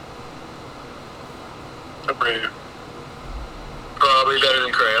 3, Abreu. probably better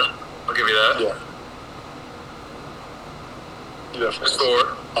than Correa. I'll give you that. Yeah. Definitely.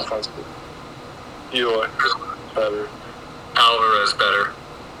 4, Offensively. Eloy. Better. Alvarez, better.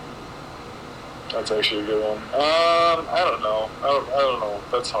 That's actually a good one. I don't know. I don't know.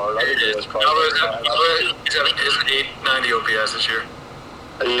 That's hard. I think Eloy's probably Alvarez better. is an 890 OPS this year.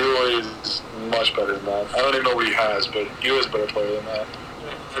 Eloy is much better than that. I don't even know what he has, but Eloy's a better player than that.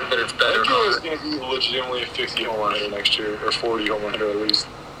 But it's I better. think Eloy's going to be legitimately a 50 home run hitter next year, or 40 home run hitter at least.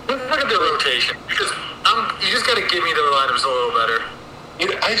 Look at the rotation, because you just got to give me the lineups a little better.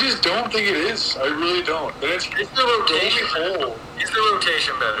 I just don't think it is. I really don't. And it's Is the rotation the only hole. Is the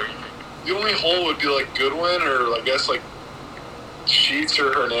rotation better? The only hole would be like Goodwin, or I guess like Sheets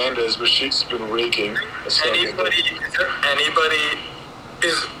or Hernandez, but Sheets has been raking. Anybody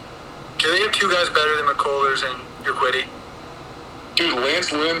is? Do they have 2 guys better than McCullers and Urquidy? Dude,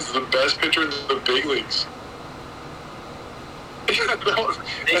 Lance Lynn's the best pitcher in the big leagues. Take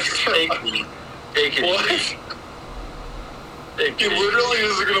it. What? He literally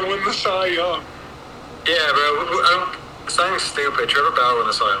is going to win the Cy Young. Yeah, bro. Signing's stupid. Trevor Bauer won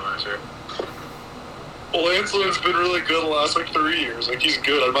the Cy Young last year. Well, Lance Lynn's been really good the last 3 years. He's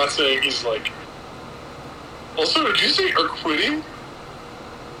good. I'm not saying he's like. Also, did you say Urquidy?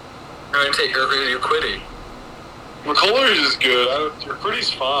 I didn't say Urquidy. McCullers is good. Urquidy's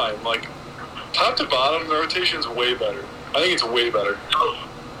fine. Top to bottom, the rotation's way better. I think it's way better.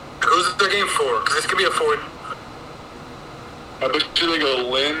 Who's their game 4? Because this could be a 4. I bet you they go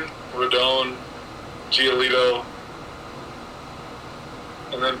Lynn, Rodon, Giolito,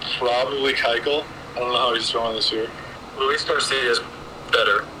 and then probably Keuchel. I don't know how he's throwing this year. Luis Garcia's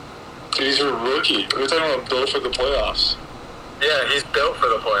better. Dude, he's a rookie. We're talking about built for the playoffs. Yeah, he's built for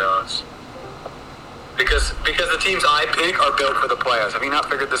the playoffs. Because the teams I pick are built for the playoffs. Have you not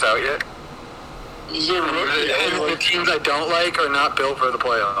figured this out yet? He's a rookie. And the teams I don't like are not built for the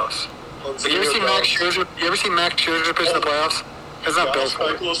playoffs. Have you ever seen Max Scherzer? Pitch in the playoffs? It's not built for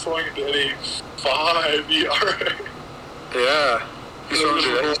it. Keuchel's throwing at a 5 ERA. Yeah. He's throwing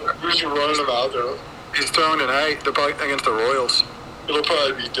Who's running him out there? He's throwing tonight. They're probably against the Royals. It'll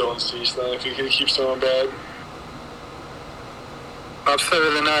probably be Dylan Cease then if he keeps throwing bad. Upset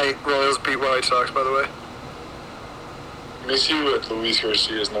of the night, Royals beat White Sox, by the way. Let me see what Luis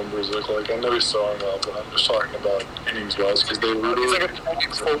Garcia's numbers look like. I know he's throwing well, but I'm just talking about innings-wise because they really... He's like a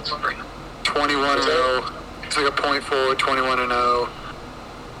 21-0. He's like a .4, 21-0.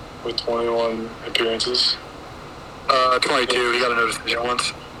 With 21 appearances. 22. He got a no decision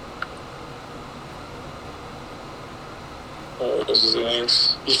once. This is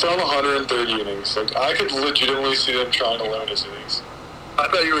innings. He's thrown 130 innings. Like, I could legitimately see them trying to limit his innings. I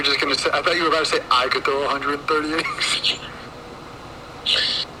thought you were just gonna say. I thought you were about to say I could throw 130 innings.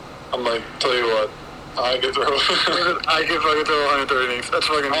 I'm like, tell you what, I could throw. I could fucking throw 130 innings. That's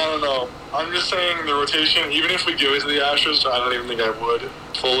fucking. I don't know. I'm just saying the rotation. Even if we give it to the Astros, I don't even think I would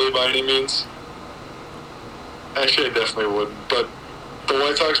fully by any means. Actually, I definitely would. But the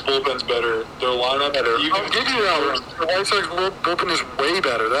White Sox bullpen's better. Their lineup better. I'll give you that one. The White Sox bullpen is way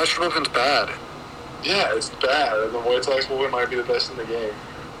better. The Astros bullpen's bad. Yeah, it's bad. And the White Sox bullpen might be the best in the game.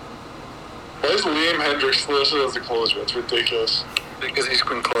 Why is Liam Hendricks listed as the closer? That's ridiculous. Because he's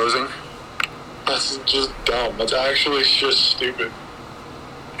been closing. That's just dumb. That's actually just stupid.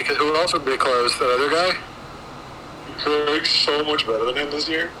 Because who else would be close? That other guy? Craig's so much better than him this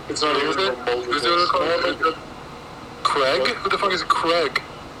year. It's not even remotely Who's the other close? Craig? Who the fuck is Craig?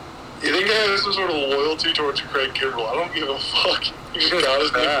 You think I have some sort of loyalty towards Craig Kimbrell? I don't give a fuck. He just got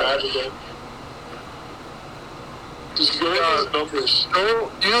his name back again. Just go with his numbers. So,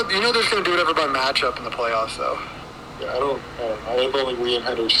 you know they're just going to do whatever by matchup in the playoffs, though. Yeah, I don't think Liam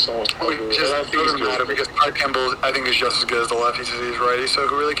Hendricks is so much better. It just doesn't matter because Craig Kimbrell, I think, is just as good as the lefties as he's righty, so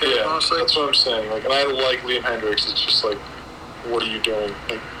who really cares, honestly? That's what I'm saying. Like, and I like Liam Hendricks. It's just like, what are you doing?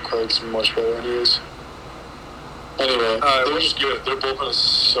 Like, Craig's much better than he is. Anyway, they're just good. Their bullpen is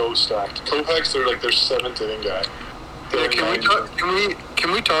so stacked. Kopech's their seventh inning guy. Yeah, can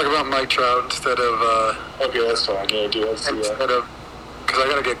we talk about Mike Trout instead of Okay, that's fine. Yeah, dude, let's do that. instead of because I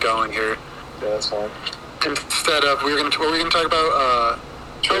gotta get going here. Yeah, that's fine. Instead of what were we gonna talk about?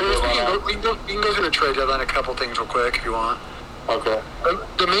 We can go through the trade deadline a couple things real quick if you want. Okay.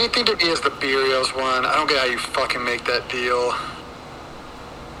 The main thing to me is the Berrios one. I don't get how you fucking make that deal.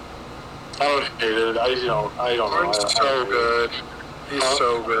 I don't hate it. I don't know. Martin's so good. He's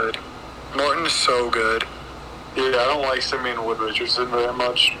so good. Martin's so good. Yeah, I don't like Simeon Wood Richardson very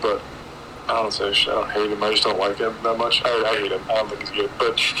much, but I don't hate him. I just don't like him that much. I hate him. I don't think he's good,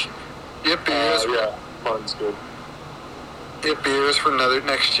 but Berrios. yeah, Martin's good. Get Berrios for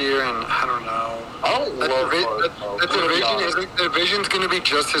next year, and I don't know. I don't love Martin. The division's going to be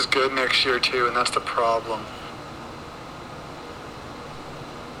just as good next year too, and that's the problem.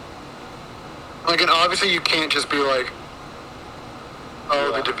 Like, and obviously you can't just be like,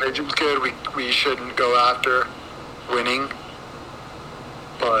 oh, the division's good. We shouldn't go after winning,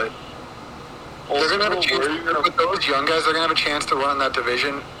 but they're going to have a chance. With those young guys, they're going to have a chance to run that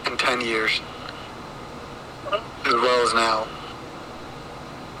division in 10 years. As well as now.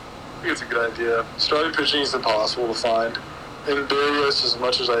 I think it's a good idea. Starting pitching is impossible to find. And Berrios, as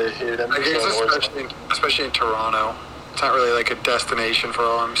much as I hate him, I guess especially in Toronto, it's not really like a destination for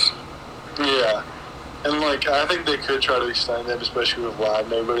arms. Yeah. And, like, I think they could try to extend it, especially with Vlad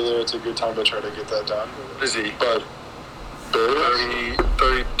and everybody there. It's a good time to try to get that done. Is he? But Berrios?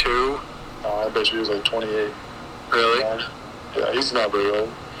 32? I bet you he was like 28. Really? Yeah, he's not very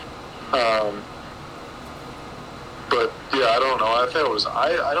old. But, yeah, I don't know. I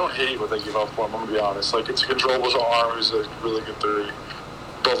don't hate what they give up for him, I'm going to be honest. Like, it's a controllable arm. He's a really good 30.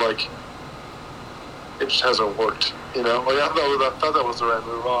 But, like, it just hasn't worked, you know? Like, I thought that was the right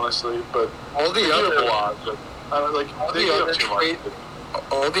move, honestly. But all the other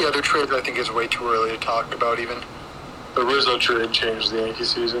trades, I think, is way too early to talk about, even. The Rizzo trade changed the Yankee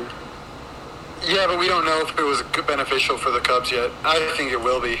season. Yeah, but we don't know if it was beneficial for the Cubs yet. I think it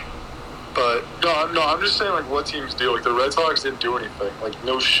will be. But no, I'm just saying, like, what teams do. Like, the Red Sox didn't do anything. Like,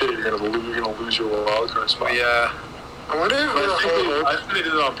 no shit, you're gonna lose your wild card spot. Yeah. I wonder if I think they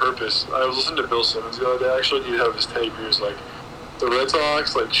did it on purpose. I was listening to Bill Simmons the other day. Actually, he had his take. He was like, the Red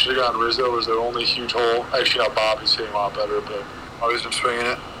Sox, like, should have gotten Rizzo was their only huge hole. Actually, not Bobby's hitting a lot better, but always been swinging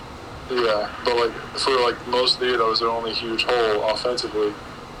it. Yeah, but, like, for, like, most of the year, that was their only huge hole offensively.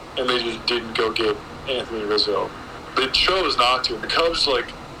 And they just didn't go get Anthony Rizzo. They chose not to. And the Cubs,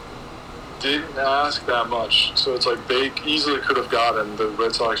 like, didn't ask that much. So it's like they easily could have gotten. The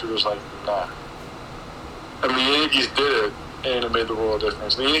Red Sox were just like, nah. I mean, the Yankees did it, and it made the world of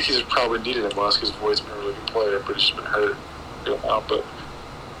difference. The Yankees have probably needed him less because Voigt's been a really good player, but he's just been hurt. But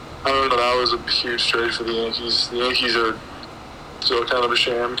I don't know. That was a huge trade for the Yankees. The Yankees are still kind of a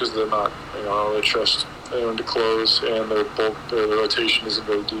sham because they're not, they trust anyone to close, and their rotation isn't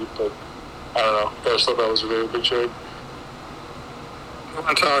very deep. But I don't know. I just thought that was a really big trade.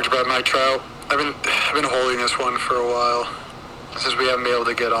 I talked about Mike Trout. I've been holding this one for a while since we haven't been able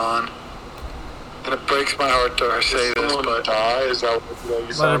to get on, and it breaks my heart to say this, but is that what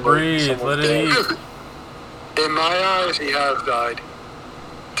you Let it breathe. Let it eat. in my eyes, he has died.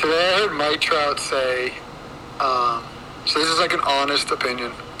 Today, I heard Mike Trout say, so this is like an honest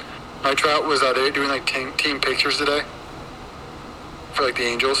opinion. Mike Trout was out there doing like team pictures today for like the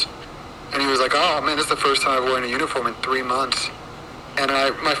Angels, and he was like, "Oh man, this is the first time I've worn a uniform in 3 months." And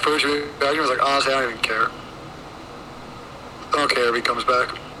my first reaction was like, honestly, I don't even care. I don't care if he comes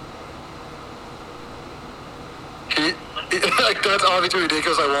back. He like, that's obviously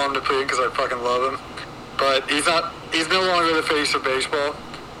ridiculous. I want him to play because I fucking love him. But he's no longer the face of baseball,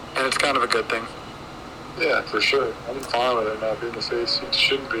 and it's kind of a good thing. Yeah, for sure. I'm fine with it not being the face. It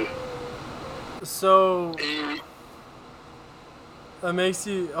shouldn't be. So that makes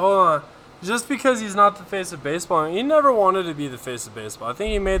you hold on. Just because he's not the face of baseball, he never wanted to be the face of baseball. I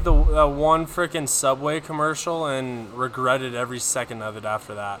think he made the one freaking Subway commercial and regretted every second of it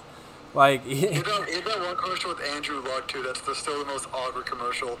after that. Like he did that one commercial with Andrew Luck too. That's still the most awkward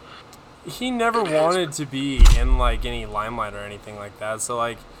commercial. He never wanted to be in like any limelight or anything like that. So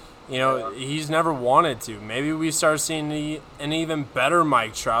like, you know, he's never wanted to. Maybe we start seeing an even better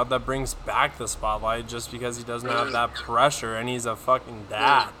Mike Trout that brings back the spotlight just because he doesn't have that pressure and he's a fucking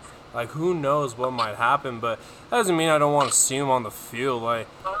dad. Like, who knows what might happen, but that doesn't mean I don't want to see him on the field. Like,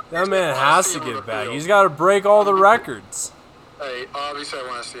 that man has to get back. He's got to break all the records. Hey, obviously I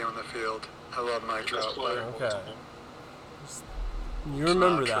want to see him on the field. I love Mike Trout. Okay. You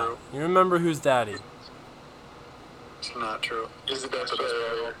remember that. True. You remember who's daddy. It's not true. He's the best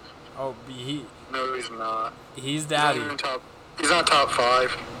player. Oh, No, he's not. he's daddy. He's not top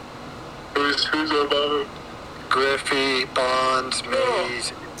 5. Who's above him? Griffey, Bonds,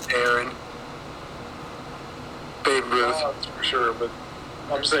 Mays, Aaron, Babe Ruth. That's for sure, but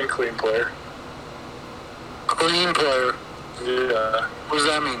I'm saying clean player. Clean player. Yeah. What does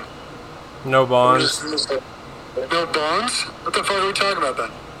that mean? No Bonds. No Bonds? What the fuck are we talking about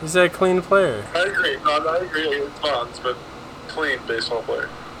then? He said clean player. I agree. No, I agree with Bonds, but clean baseball player.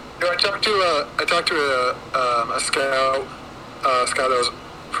 You know, I talked to a scout that was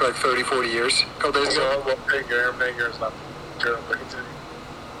for like 30, 40 years, a couple days ago. Well, Pager's not good.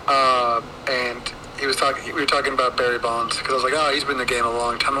 And we were talking about Barry Bonds, because I was like, oh, he's been in the game a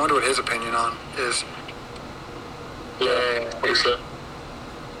long time. I wonder what his opinion on is. Yeah. What is that?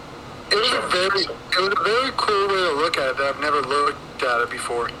 It was a very cool way to look at it that I've never looked at it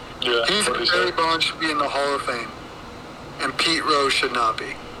before. Yeah. He said Barry Bonds should be in the Hall of Fame, and Pete Rose should not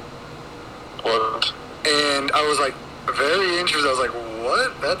be. What? And I was like, very interested. I was like,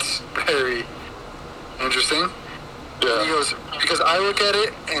 what? That's very interesting. Yeah. And he goes, because I look at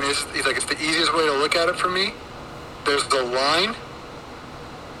it, and he's like, it's the easiest way to look at it for me. There's the line.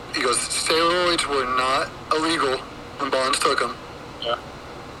 He goes, steroids were not illegal when Bonds took them. Yeah.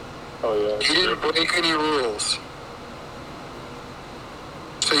 Oh, yeah. He didn't break any rules.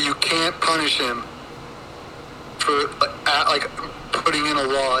 So you can't punish him for like putting in a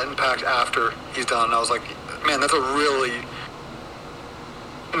law impact after he's done. And I was like, man, that's a really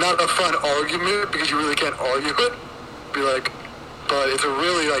not a fun argument, because you really can't argue it. Be like, but it's a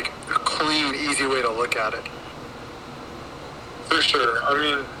really like clean, easy way to look at it. For sure. I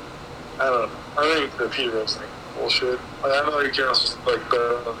mean, I don't know. I think the Pete Rose thing is bullshit. Like, I know you can't just like bet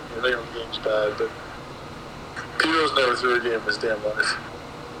on the game's bad, but Pete Rose never threw a game in his damn life.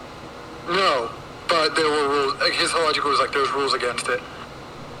 No, but there were rules. Like, his logic was like, there's rules against it.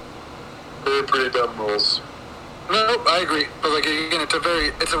 They were pretty dumb rules. No, I agree. But like again, it's a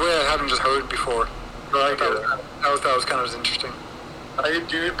way I haven't just heard before. Right? That was kind of interesting.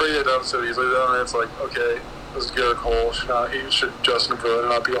 You break it down so easily, though, and it's like, okay, this is Garrett Cole. Should Justin Verlander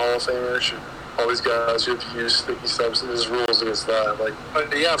not be a Hall of Famer? Should all these guys who have to use sticky substances, rules against that? Like,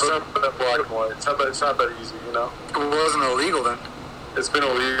 Yeah, it's not that black and white. It's not that easy, you know? it wasn't illegal then. It's been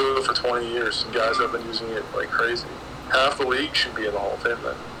illegal for 20 years, and guys have been using it like crazy. Half the league should be in the Hall of Fame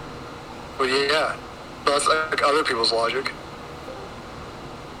then. Well, yeah. But that's like other people's logic.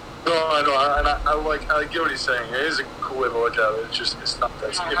 No, I know, I get what he's saying. It is a cool way to look at it. It's not that.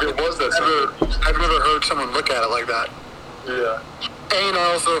 If it was that simple, I've never heard someone look at it like that. yeah. And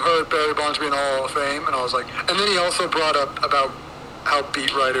I also heard Barry Bonds be in the Hall of Fame, and I was like, and then he also brought up about how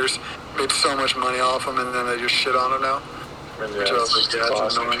beat writers made so much money off him, and then they just shit on him now. And Which I was like, yeah,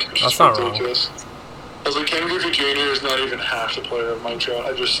 that's annoying. That's not wrong. ridiculous. I was like, Ken Griffey Jr. is not even half the player of Mike Trout.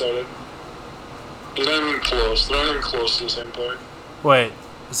 I just said it. They're not even close. They're not even close to the same player. Wait,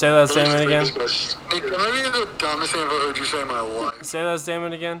 Say that statement again. Nick, that might be the dumbest thing I've ever heard you say in my life. Say that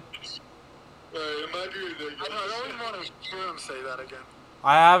statement again. It might be ridiculous. I don't even want to hear him say that again.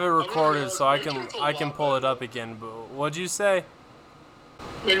 I have it recorded, so I can pull it up again. But what'd you say?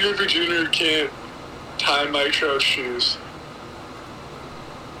 Ken Griffey Jr. can't tie Mike Trout's shoes.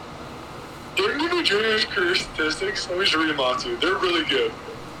 Ken Griffey Jr.'s career statistics, let me just read them off to you. They're really good.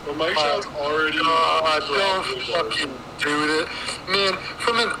 But Mike Trout's already... don't fucking do that. Man,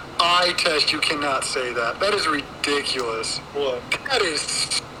 from an eye test, you cannot say that. That is ridiculous. What? That is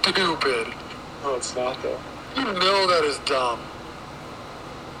stupid. No, it's not, though. You know that is dumb.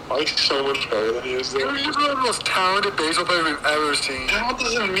 Mike's so much better than he is, though. He's one of the most talented baseball players we've ever seen. That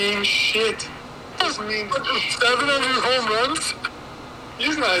doesn't mean shit. Doesn't mean 700 home runs?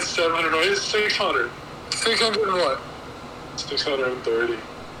 He's not at 700, no, he's 600. 600 and what? 630.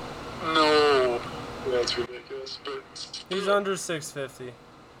 No. Yeah, that's ridiculous. But He's under 650.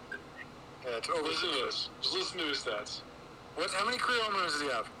 Yeah, it's over. listen to this. Just listen to his stats. How many career home runs does he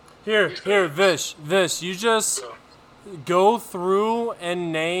have? Here, Vish, you just go through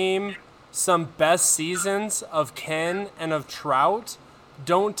and name some best seasons of Ken and of Trout.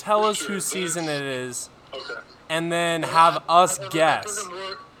 Don't tell us whose season it is, Okay. and then have us That guess. doesn't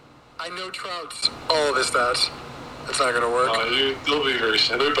work. I know Trout's all of his stats. It's not gonna work. They'll be very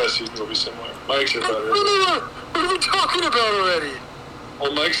similar. Their best seasons will be similar. Mike's had better. What are we talking about already?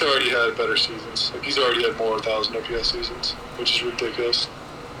 Well, Mike's already had better seasons. Like, he's already had more 1,000 OPS seasons, which is ridiculous.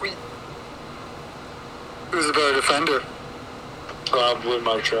 Who's the better defender? Probably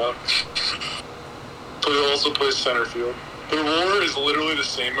Mike Trout. But he also plays center field. Their WAR is literally the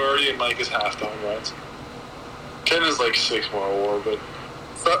same already, and Mike is half the home runs. Ken is like 6 more WAR, but...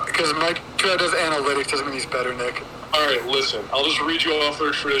 Because Mike Trout does analytics doesn't mean he's better, Nick. Alright, listen. I'll just read you off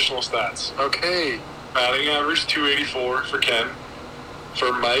their traditional stats. Okay. Batting average, 284 for Ken.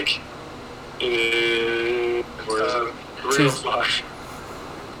 For Mike, it is... Where is it? 305.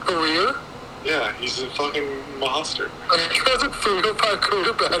 Career? Yeah, he's a fucking monster. Because of 305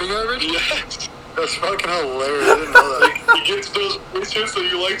 career batting average? Yes. That's fucking hilarious. I didn't know that. He gets those base hits that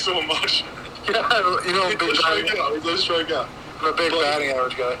you like so much. Yeah, you know, I'm a big He does strike out. I'm a big batting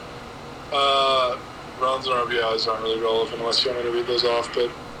average guy. Runs and RBIs aren't really relevant unless you want me to read those off,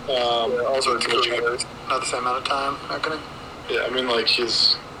 but... Also, it's career. Not the same amount of time. Not gonna... Yeah, I mean, like,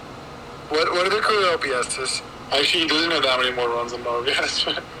 he's... What are their career OPSs? Actually, he doesn't have that many more runs than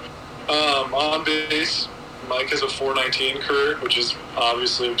RBIs. On base, Mike has a 419 career, which is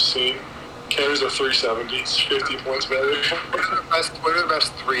obviously obscene. Ken's a 370. It's 50 points better. What are the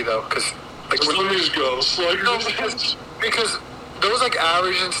best three, though? Because... Just let me just go. Because those, like,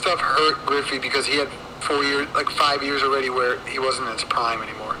 average and stuff hurt Griffey because he had 5 years already where he wasn't in his prime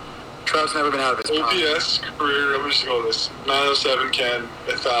anymore. Trout's never been out of his prime. OPS career, I'm just going to go this. 907 Ken,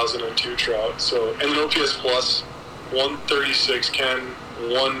 1,002 Trout. So, and an OPS plus, 136 Ken,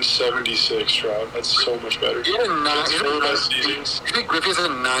 176 Trout. That's so much better. He had a That's 4 best seasons. You think Griffey has a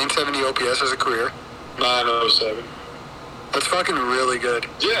 970 OPS as a career? 907. That's fucking really good.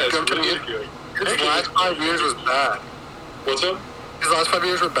 Yeah, it's really good. His last 5 years was bad. What's up? His last 5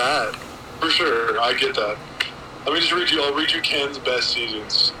 years were bad. For sure, I get that. Let me just read you. I'll read you Ken's best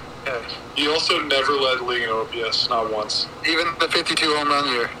seasons. Yeah. He also never led the league in OPS, not once. Even the 52 home run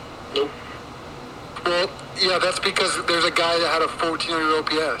year. Nope. Well, yeah, that's because there's a guy that had a 1,400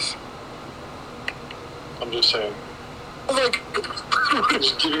 OPS. I'm just saying. Like, I'm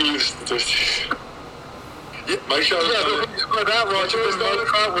just giving you the statistics. yeah, Mike Trout but that Roger was Mike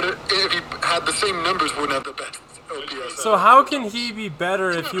Trout would, if he had the same numbers, wouldn't have the best OPS. So how can he be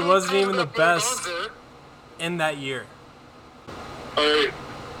better if he wasn't even the best in that year? Alright.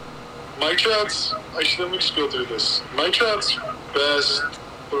 Mike Trout's... Actually, let me just go through this. Mike Trout's best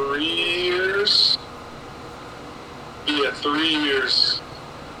 3 years... Yeah, 3 years.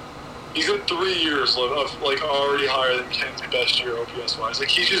 He's at 3 years of like already higher than Ken's best year OPS wise. Like,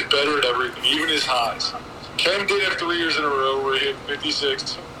 he's just better at everything, even his highs. Ken did have 3 years in a row where he hit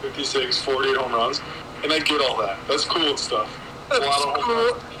 56, 48 home runs, and I get all that. That's cool and stuff. That's a lot of home cool.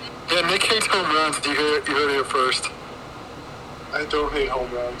 runs. Yeah, Nick hates home runs. You heard it here first. I don't hate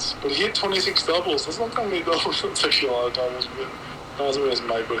home runs, but he hit 26 doubles. That's not that many doubles. That's actually a lot of doubles, but not as many as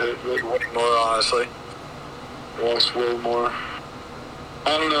Mike would hit. But More honestly. walks way more.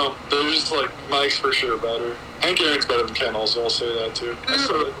 I don't know. They're just like Mike's for sure better. Hank Aaron's better than Ken. Also, I'll say that too.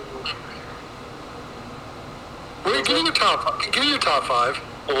 Wait, give me your top 5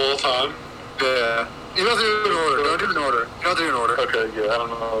 Of all time. Yeah. You don't have to do it in order. Don't do it in order. You don't have to do it in order. Okay, good. I don't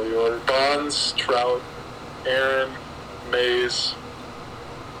know the order. Bonds, Trout, Aaron, Mays.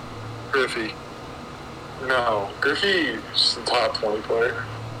 Griffey. No, Griffey's the top 20 player.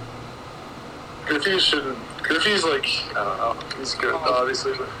 Griffey's like, I don't know. He's good,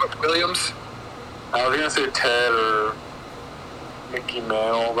 obviously. But Williams. I was gonna say Ted or Mickey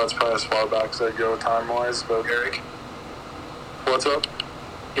Mantle. That's probably as far back as I go time-wise. But Garrick. What's up?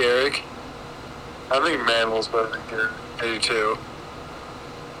 Garrick. I think Mantle's better than Garrick. I do too.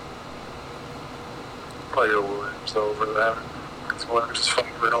 Probably go Williams over them. Because Williams is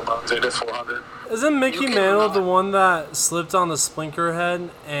fucking real nuts. They did 400. Isn't Mickey You Mantle cannot- the one that slipped on the splinker head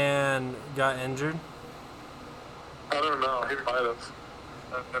and got injured? I don't know. He might have.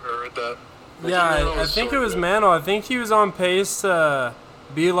 I've never heard that. Mickey Yeah, Mantle I was think so it was good. Mantle. I think he was on pace to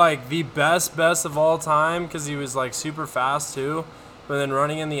be like the best of all time because he was like super fast too. But then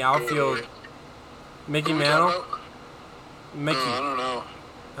running in the outfield, Mickey Who we Mantle, talking about? Mickey. I don't know.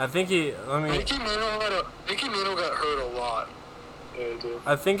 I think he. Let me. Mickey Mantle got hurt a lot. Yeah, he did.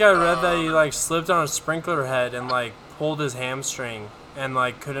 I think I read that he like slipped on a sprinkler head and like pulled his hamstring and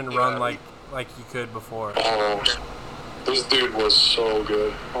like couldn't run like he could before. Oh, this dude was so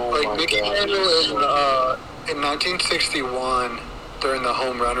good. Oh Like my Mickey god. he Mantle was so in 1961 during the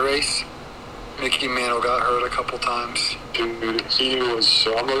home run race. Mickey Mantle got hurt a couple times. Dude, he was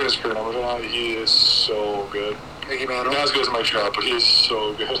so. I'm looking at his career numbers right now. He is so good. Mickey Not Mantle. as good as Mike Trout, but he is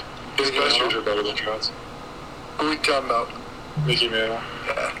so good. His Mickey best Mantle? years are better than Trout's. Who we talking about? Mickey Mantle.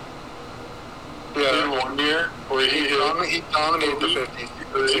 Yeah. He had Yeah. 1 year where he hit He dominated the 50s,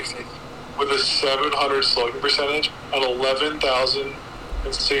 the 60s. with a 700 slugging percentage, an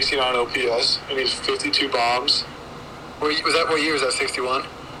 11,069 OPS, and he's 52 bombs. What year was that? 61.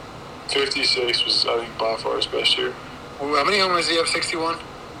 56 was, I think, by far his best year. How many homers did he have? 61.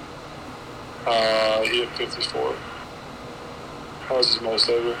 He had 54. That was his most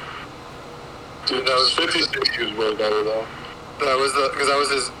ever. Dude, That was 56. He was way better though. That was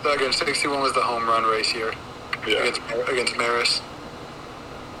his. Again, 61 was the home run race year Yeah. against Maris.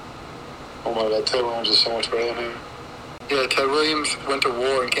 Oh my god, Ted Williams is so much better than him. Yeah, Ted Williams went to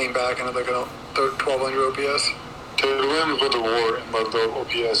war and came back and had like a 1,200 OPS. Ted Williams went to war and led the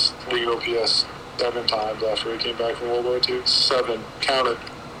OPS, league OPS 7 times after he came back from World War II. 7. Counted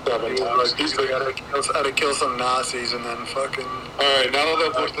 7 times. He's like had to kill some Nazis and then fucking. Alright, now that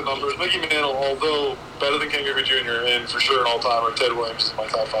I've looked at the numbers, Mickey Mantle, although better than Ken Griffey Jr. and for sure an all-timer, Ted Williams is my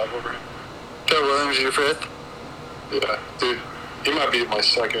top 5 over him. Ted Williams, your fifth. Yeah, dude, he might be my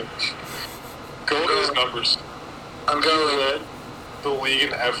second. Go look at his numbers. I'm He going. led the league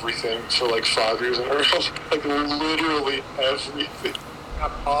in everything for like 5 years in a row. Like literally everything.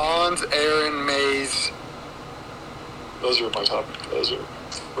 Bonds, Aaron, Mays, Those are my top. Those are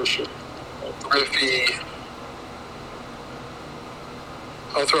for sure. Griffey.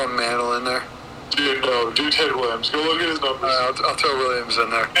 I'll throw Mantle in there. Dude, no, do Ted Williams. Go look at his numbers. I'll throw Williams in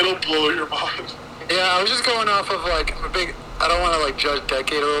there. It'll blow your mind. Yeah, I was just going off of like a big. I don't want to like judge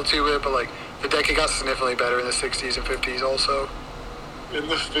decade a little too bit, but like the decade got significantly better in the 60s and 50s also. In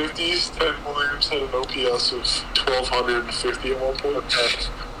the 50s, Ted Williams had an OPS of 1,250 at one point. Okay.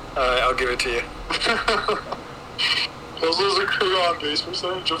 I'll give it to you. Also has a career on base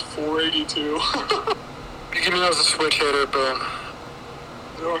percentage of 482. You give me as a switch hitter, boom.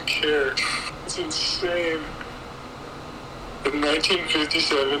 I don't care. It's insane. In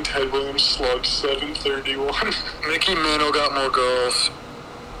 1957, Ted Williams slugged 731. Mickey Mantle got more girls.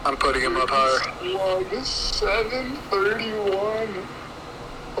 I'm putting him up higher. Slugged 731.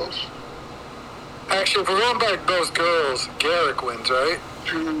 Actually, if we're going back those girls, Garrick wins, right?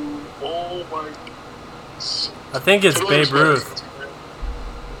 Dude, oh my. I think it's Ted Babe Williams Ruth.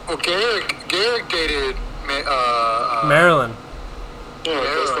 Well, Garrick dated. Maryland. Yeah,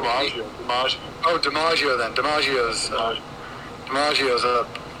 that's DiMaggio. Oh, DiMaggio then. DiMaggio's up.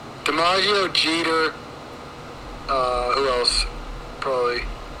 DiMaggio, Jeter. Who else? Probably.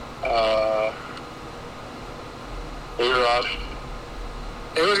 A-Rod.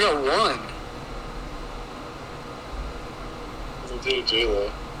 They always got one. He did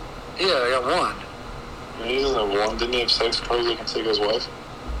J-Lo. Yeah, they got one. He doesn't have one. Didn't he have sex probably like Canseco's wife?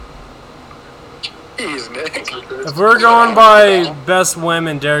 Jeez, Nick. If we're going by best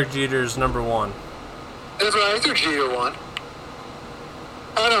women, Derek Jeter's number 1. That's right. I threw Jeter one.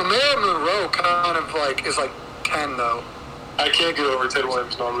 I don't know. Marilyn Monroe kind of like is like 10 though. I can't get over Ted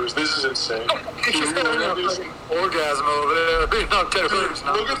Williams' numbers. This is insane. He's having a fucking orgasm over there. No, Ted Williams.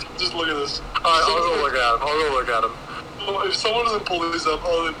 No. Just look at this. Alright, I'll go look at him. If someone doesn't pull these up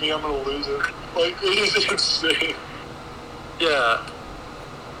other than me, I'm gonna lose it. Like, it is insane. Yeah.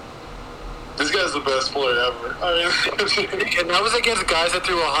 This guy's the best player ever. I mean, And that was against guys that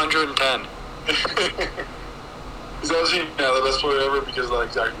threw 110. he's obviously not the best player ever because of that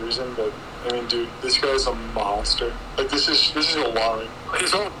exact reason, but I mean, dude, this guy's a monster. Like, this is alarming.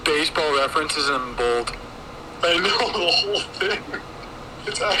 His whole baseball reference is in bold. I know the whole thing.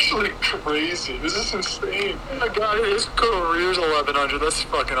 It's actually crazy. This is insane. Oh my god, his career's 1100. That's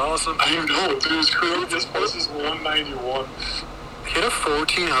fucking awesome. I know, dude. His career just plus 191. He hit a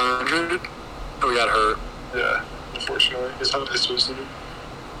 1400. Oh, he got hurt. Yeah, unfortunately. His highest was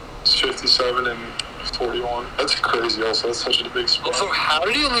 57 and 41. That's crazy also. That's such a big spot. Also, how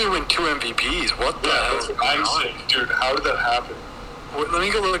did he only win 2 MVPs? What the hell? That's what I'm saying. Dude, how did that happen? Wait, let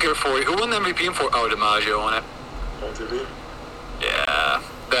me go look at it for you. Who won the MVP in 4? Oh, DiMaggio won it. Oh, did he? Yeah,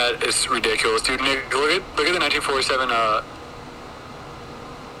 that is ridiculous, dude. Nick, look at the 1947.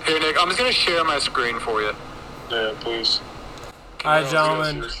 Here, Nick, I'm just gonna share my screen for you. Yeah, please. All right,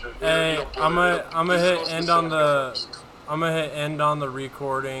 gentlemen. Hey, I'm gonna hit end on the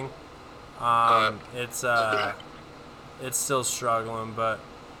recording. It's still struggling, but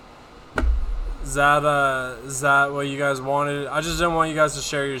is that what you guys wanted? I just didn't want you guys to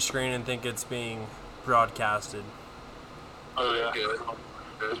share your screen and think it's being broadcasted. Oh, yeah. Good.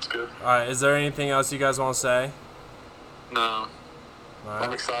 That's good. All right, is there anything else you guys want to say? No. All I'm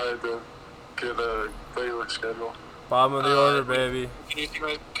right. excited to get a regular schedule. Bottom of the order, baby. Can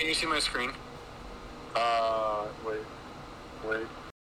you see my screen?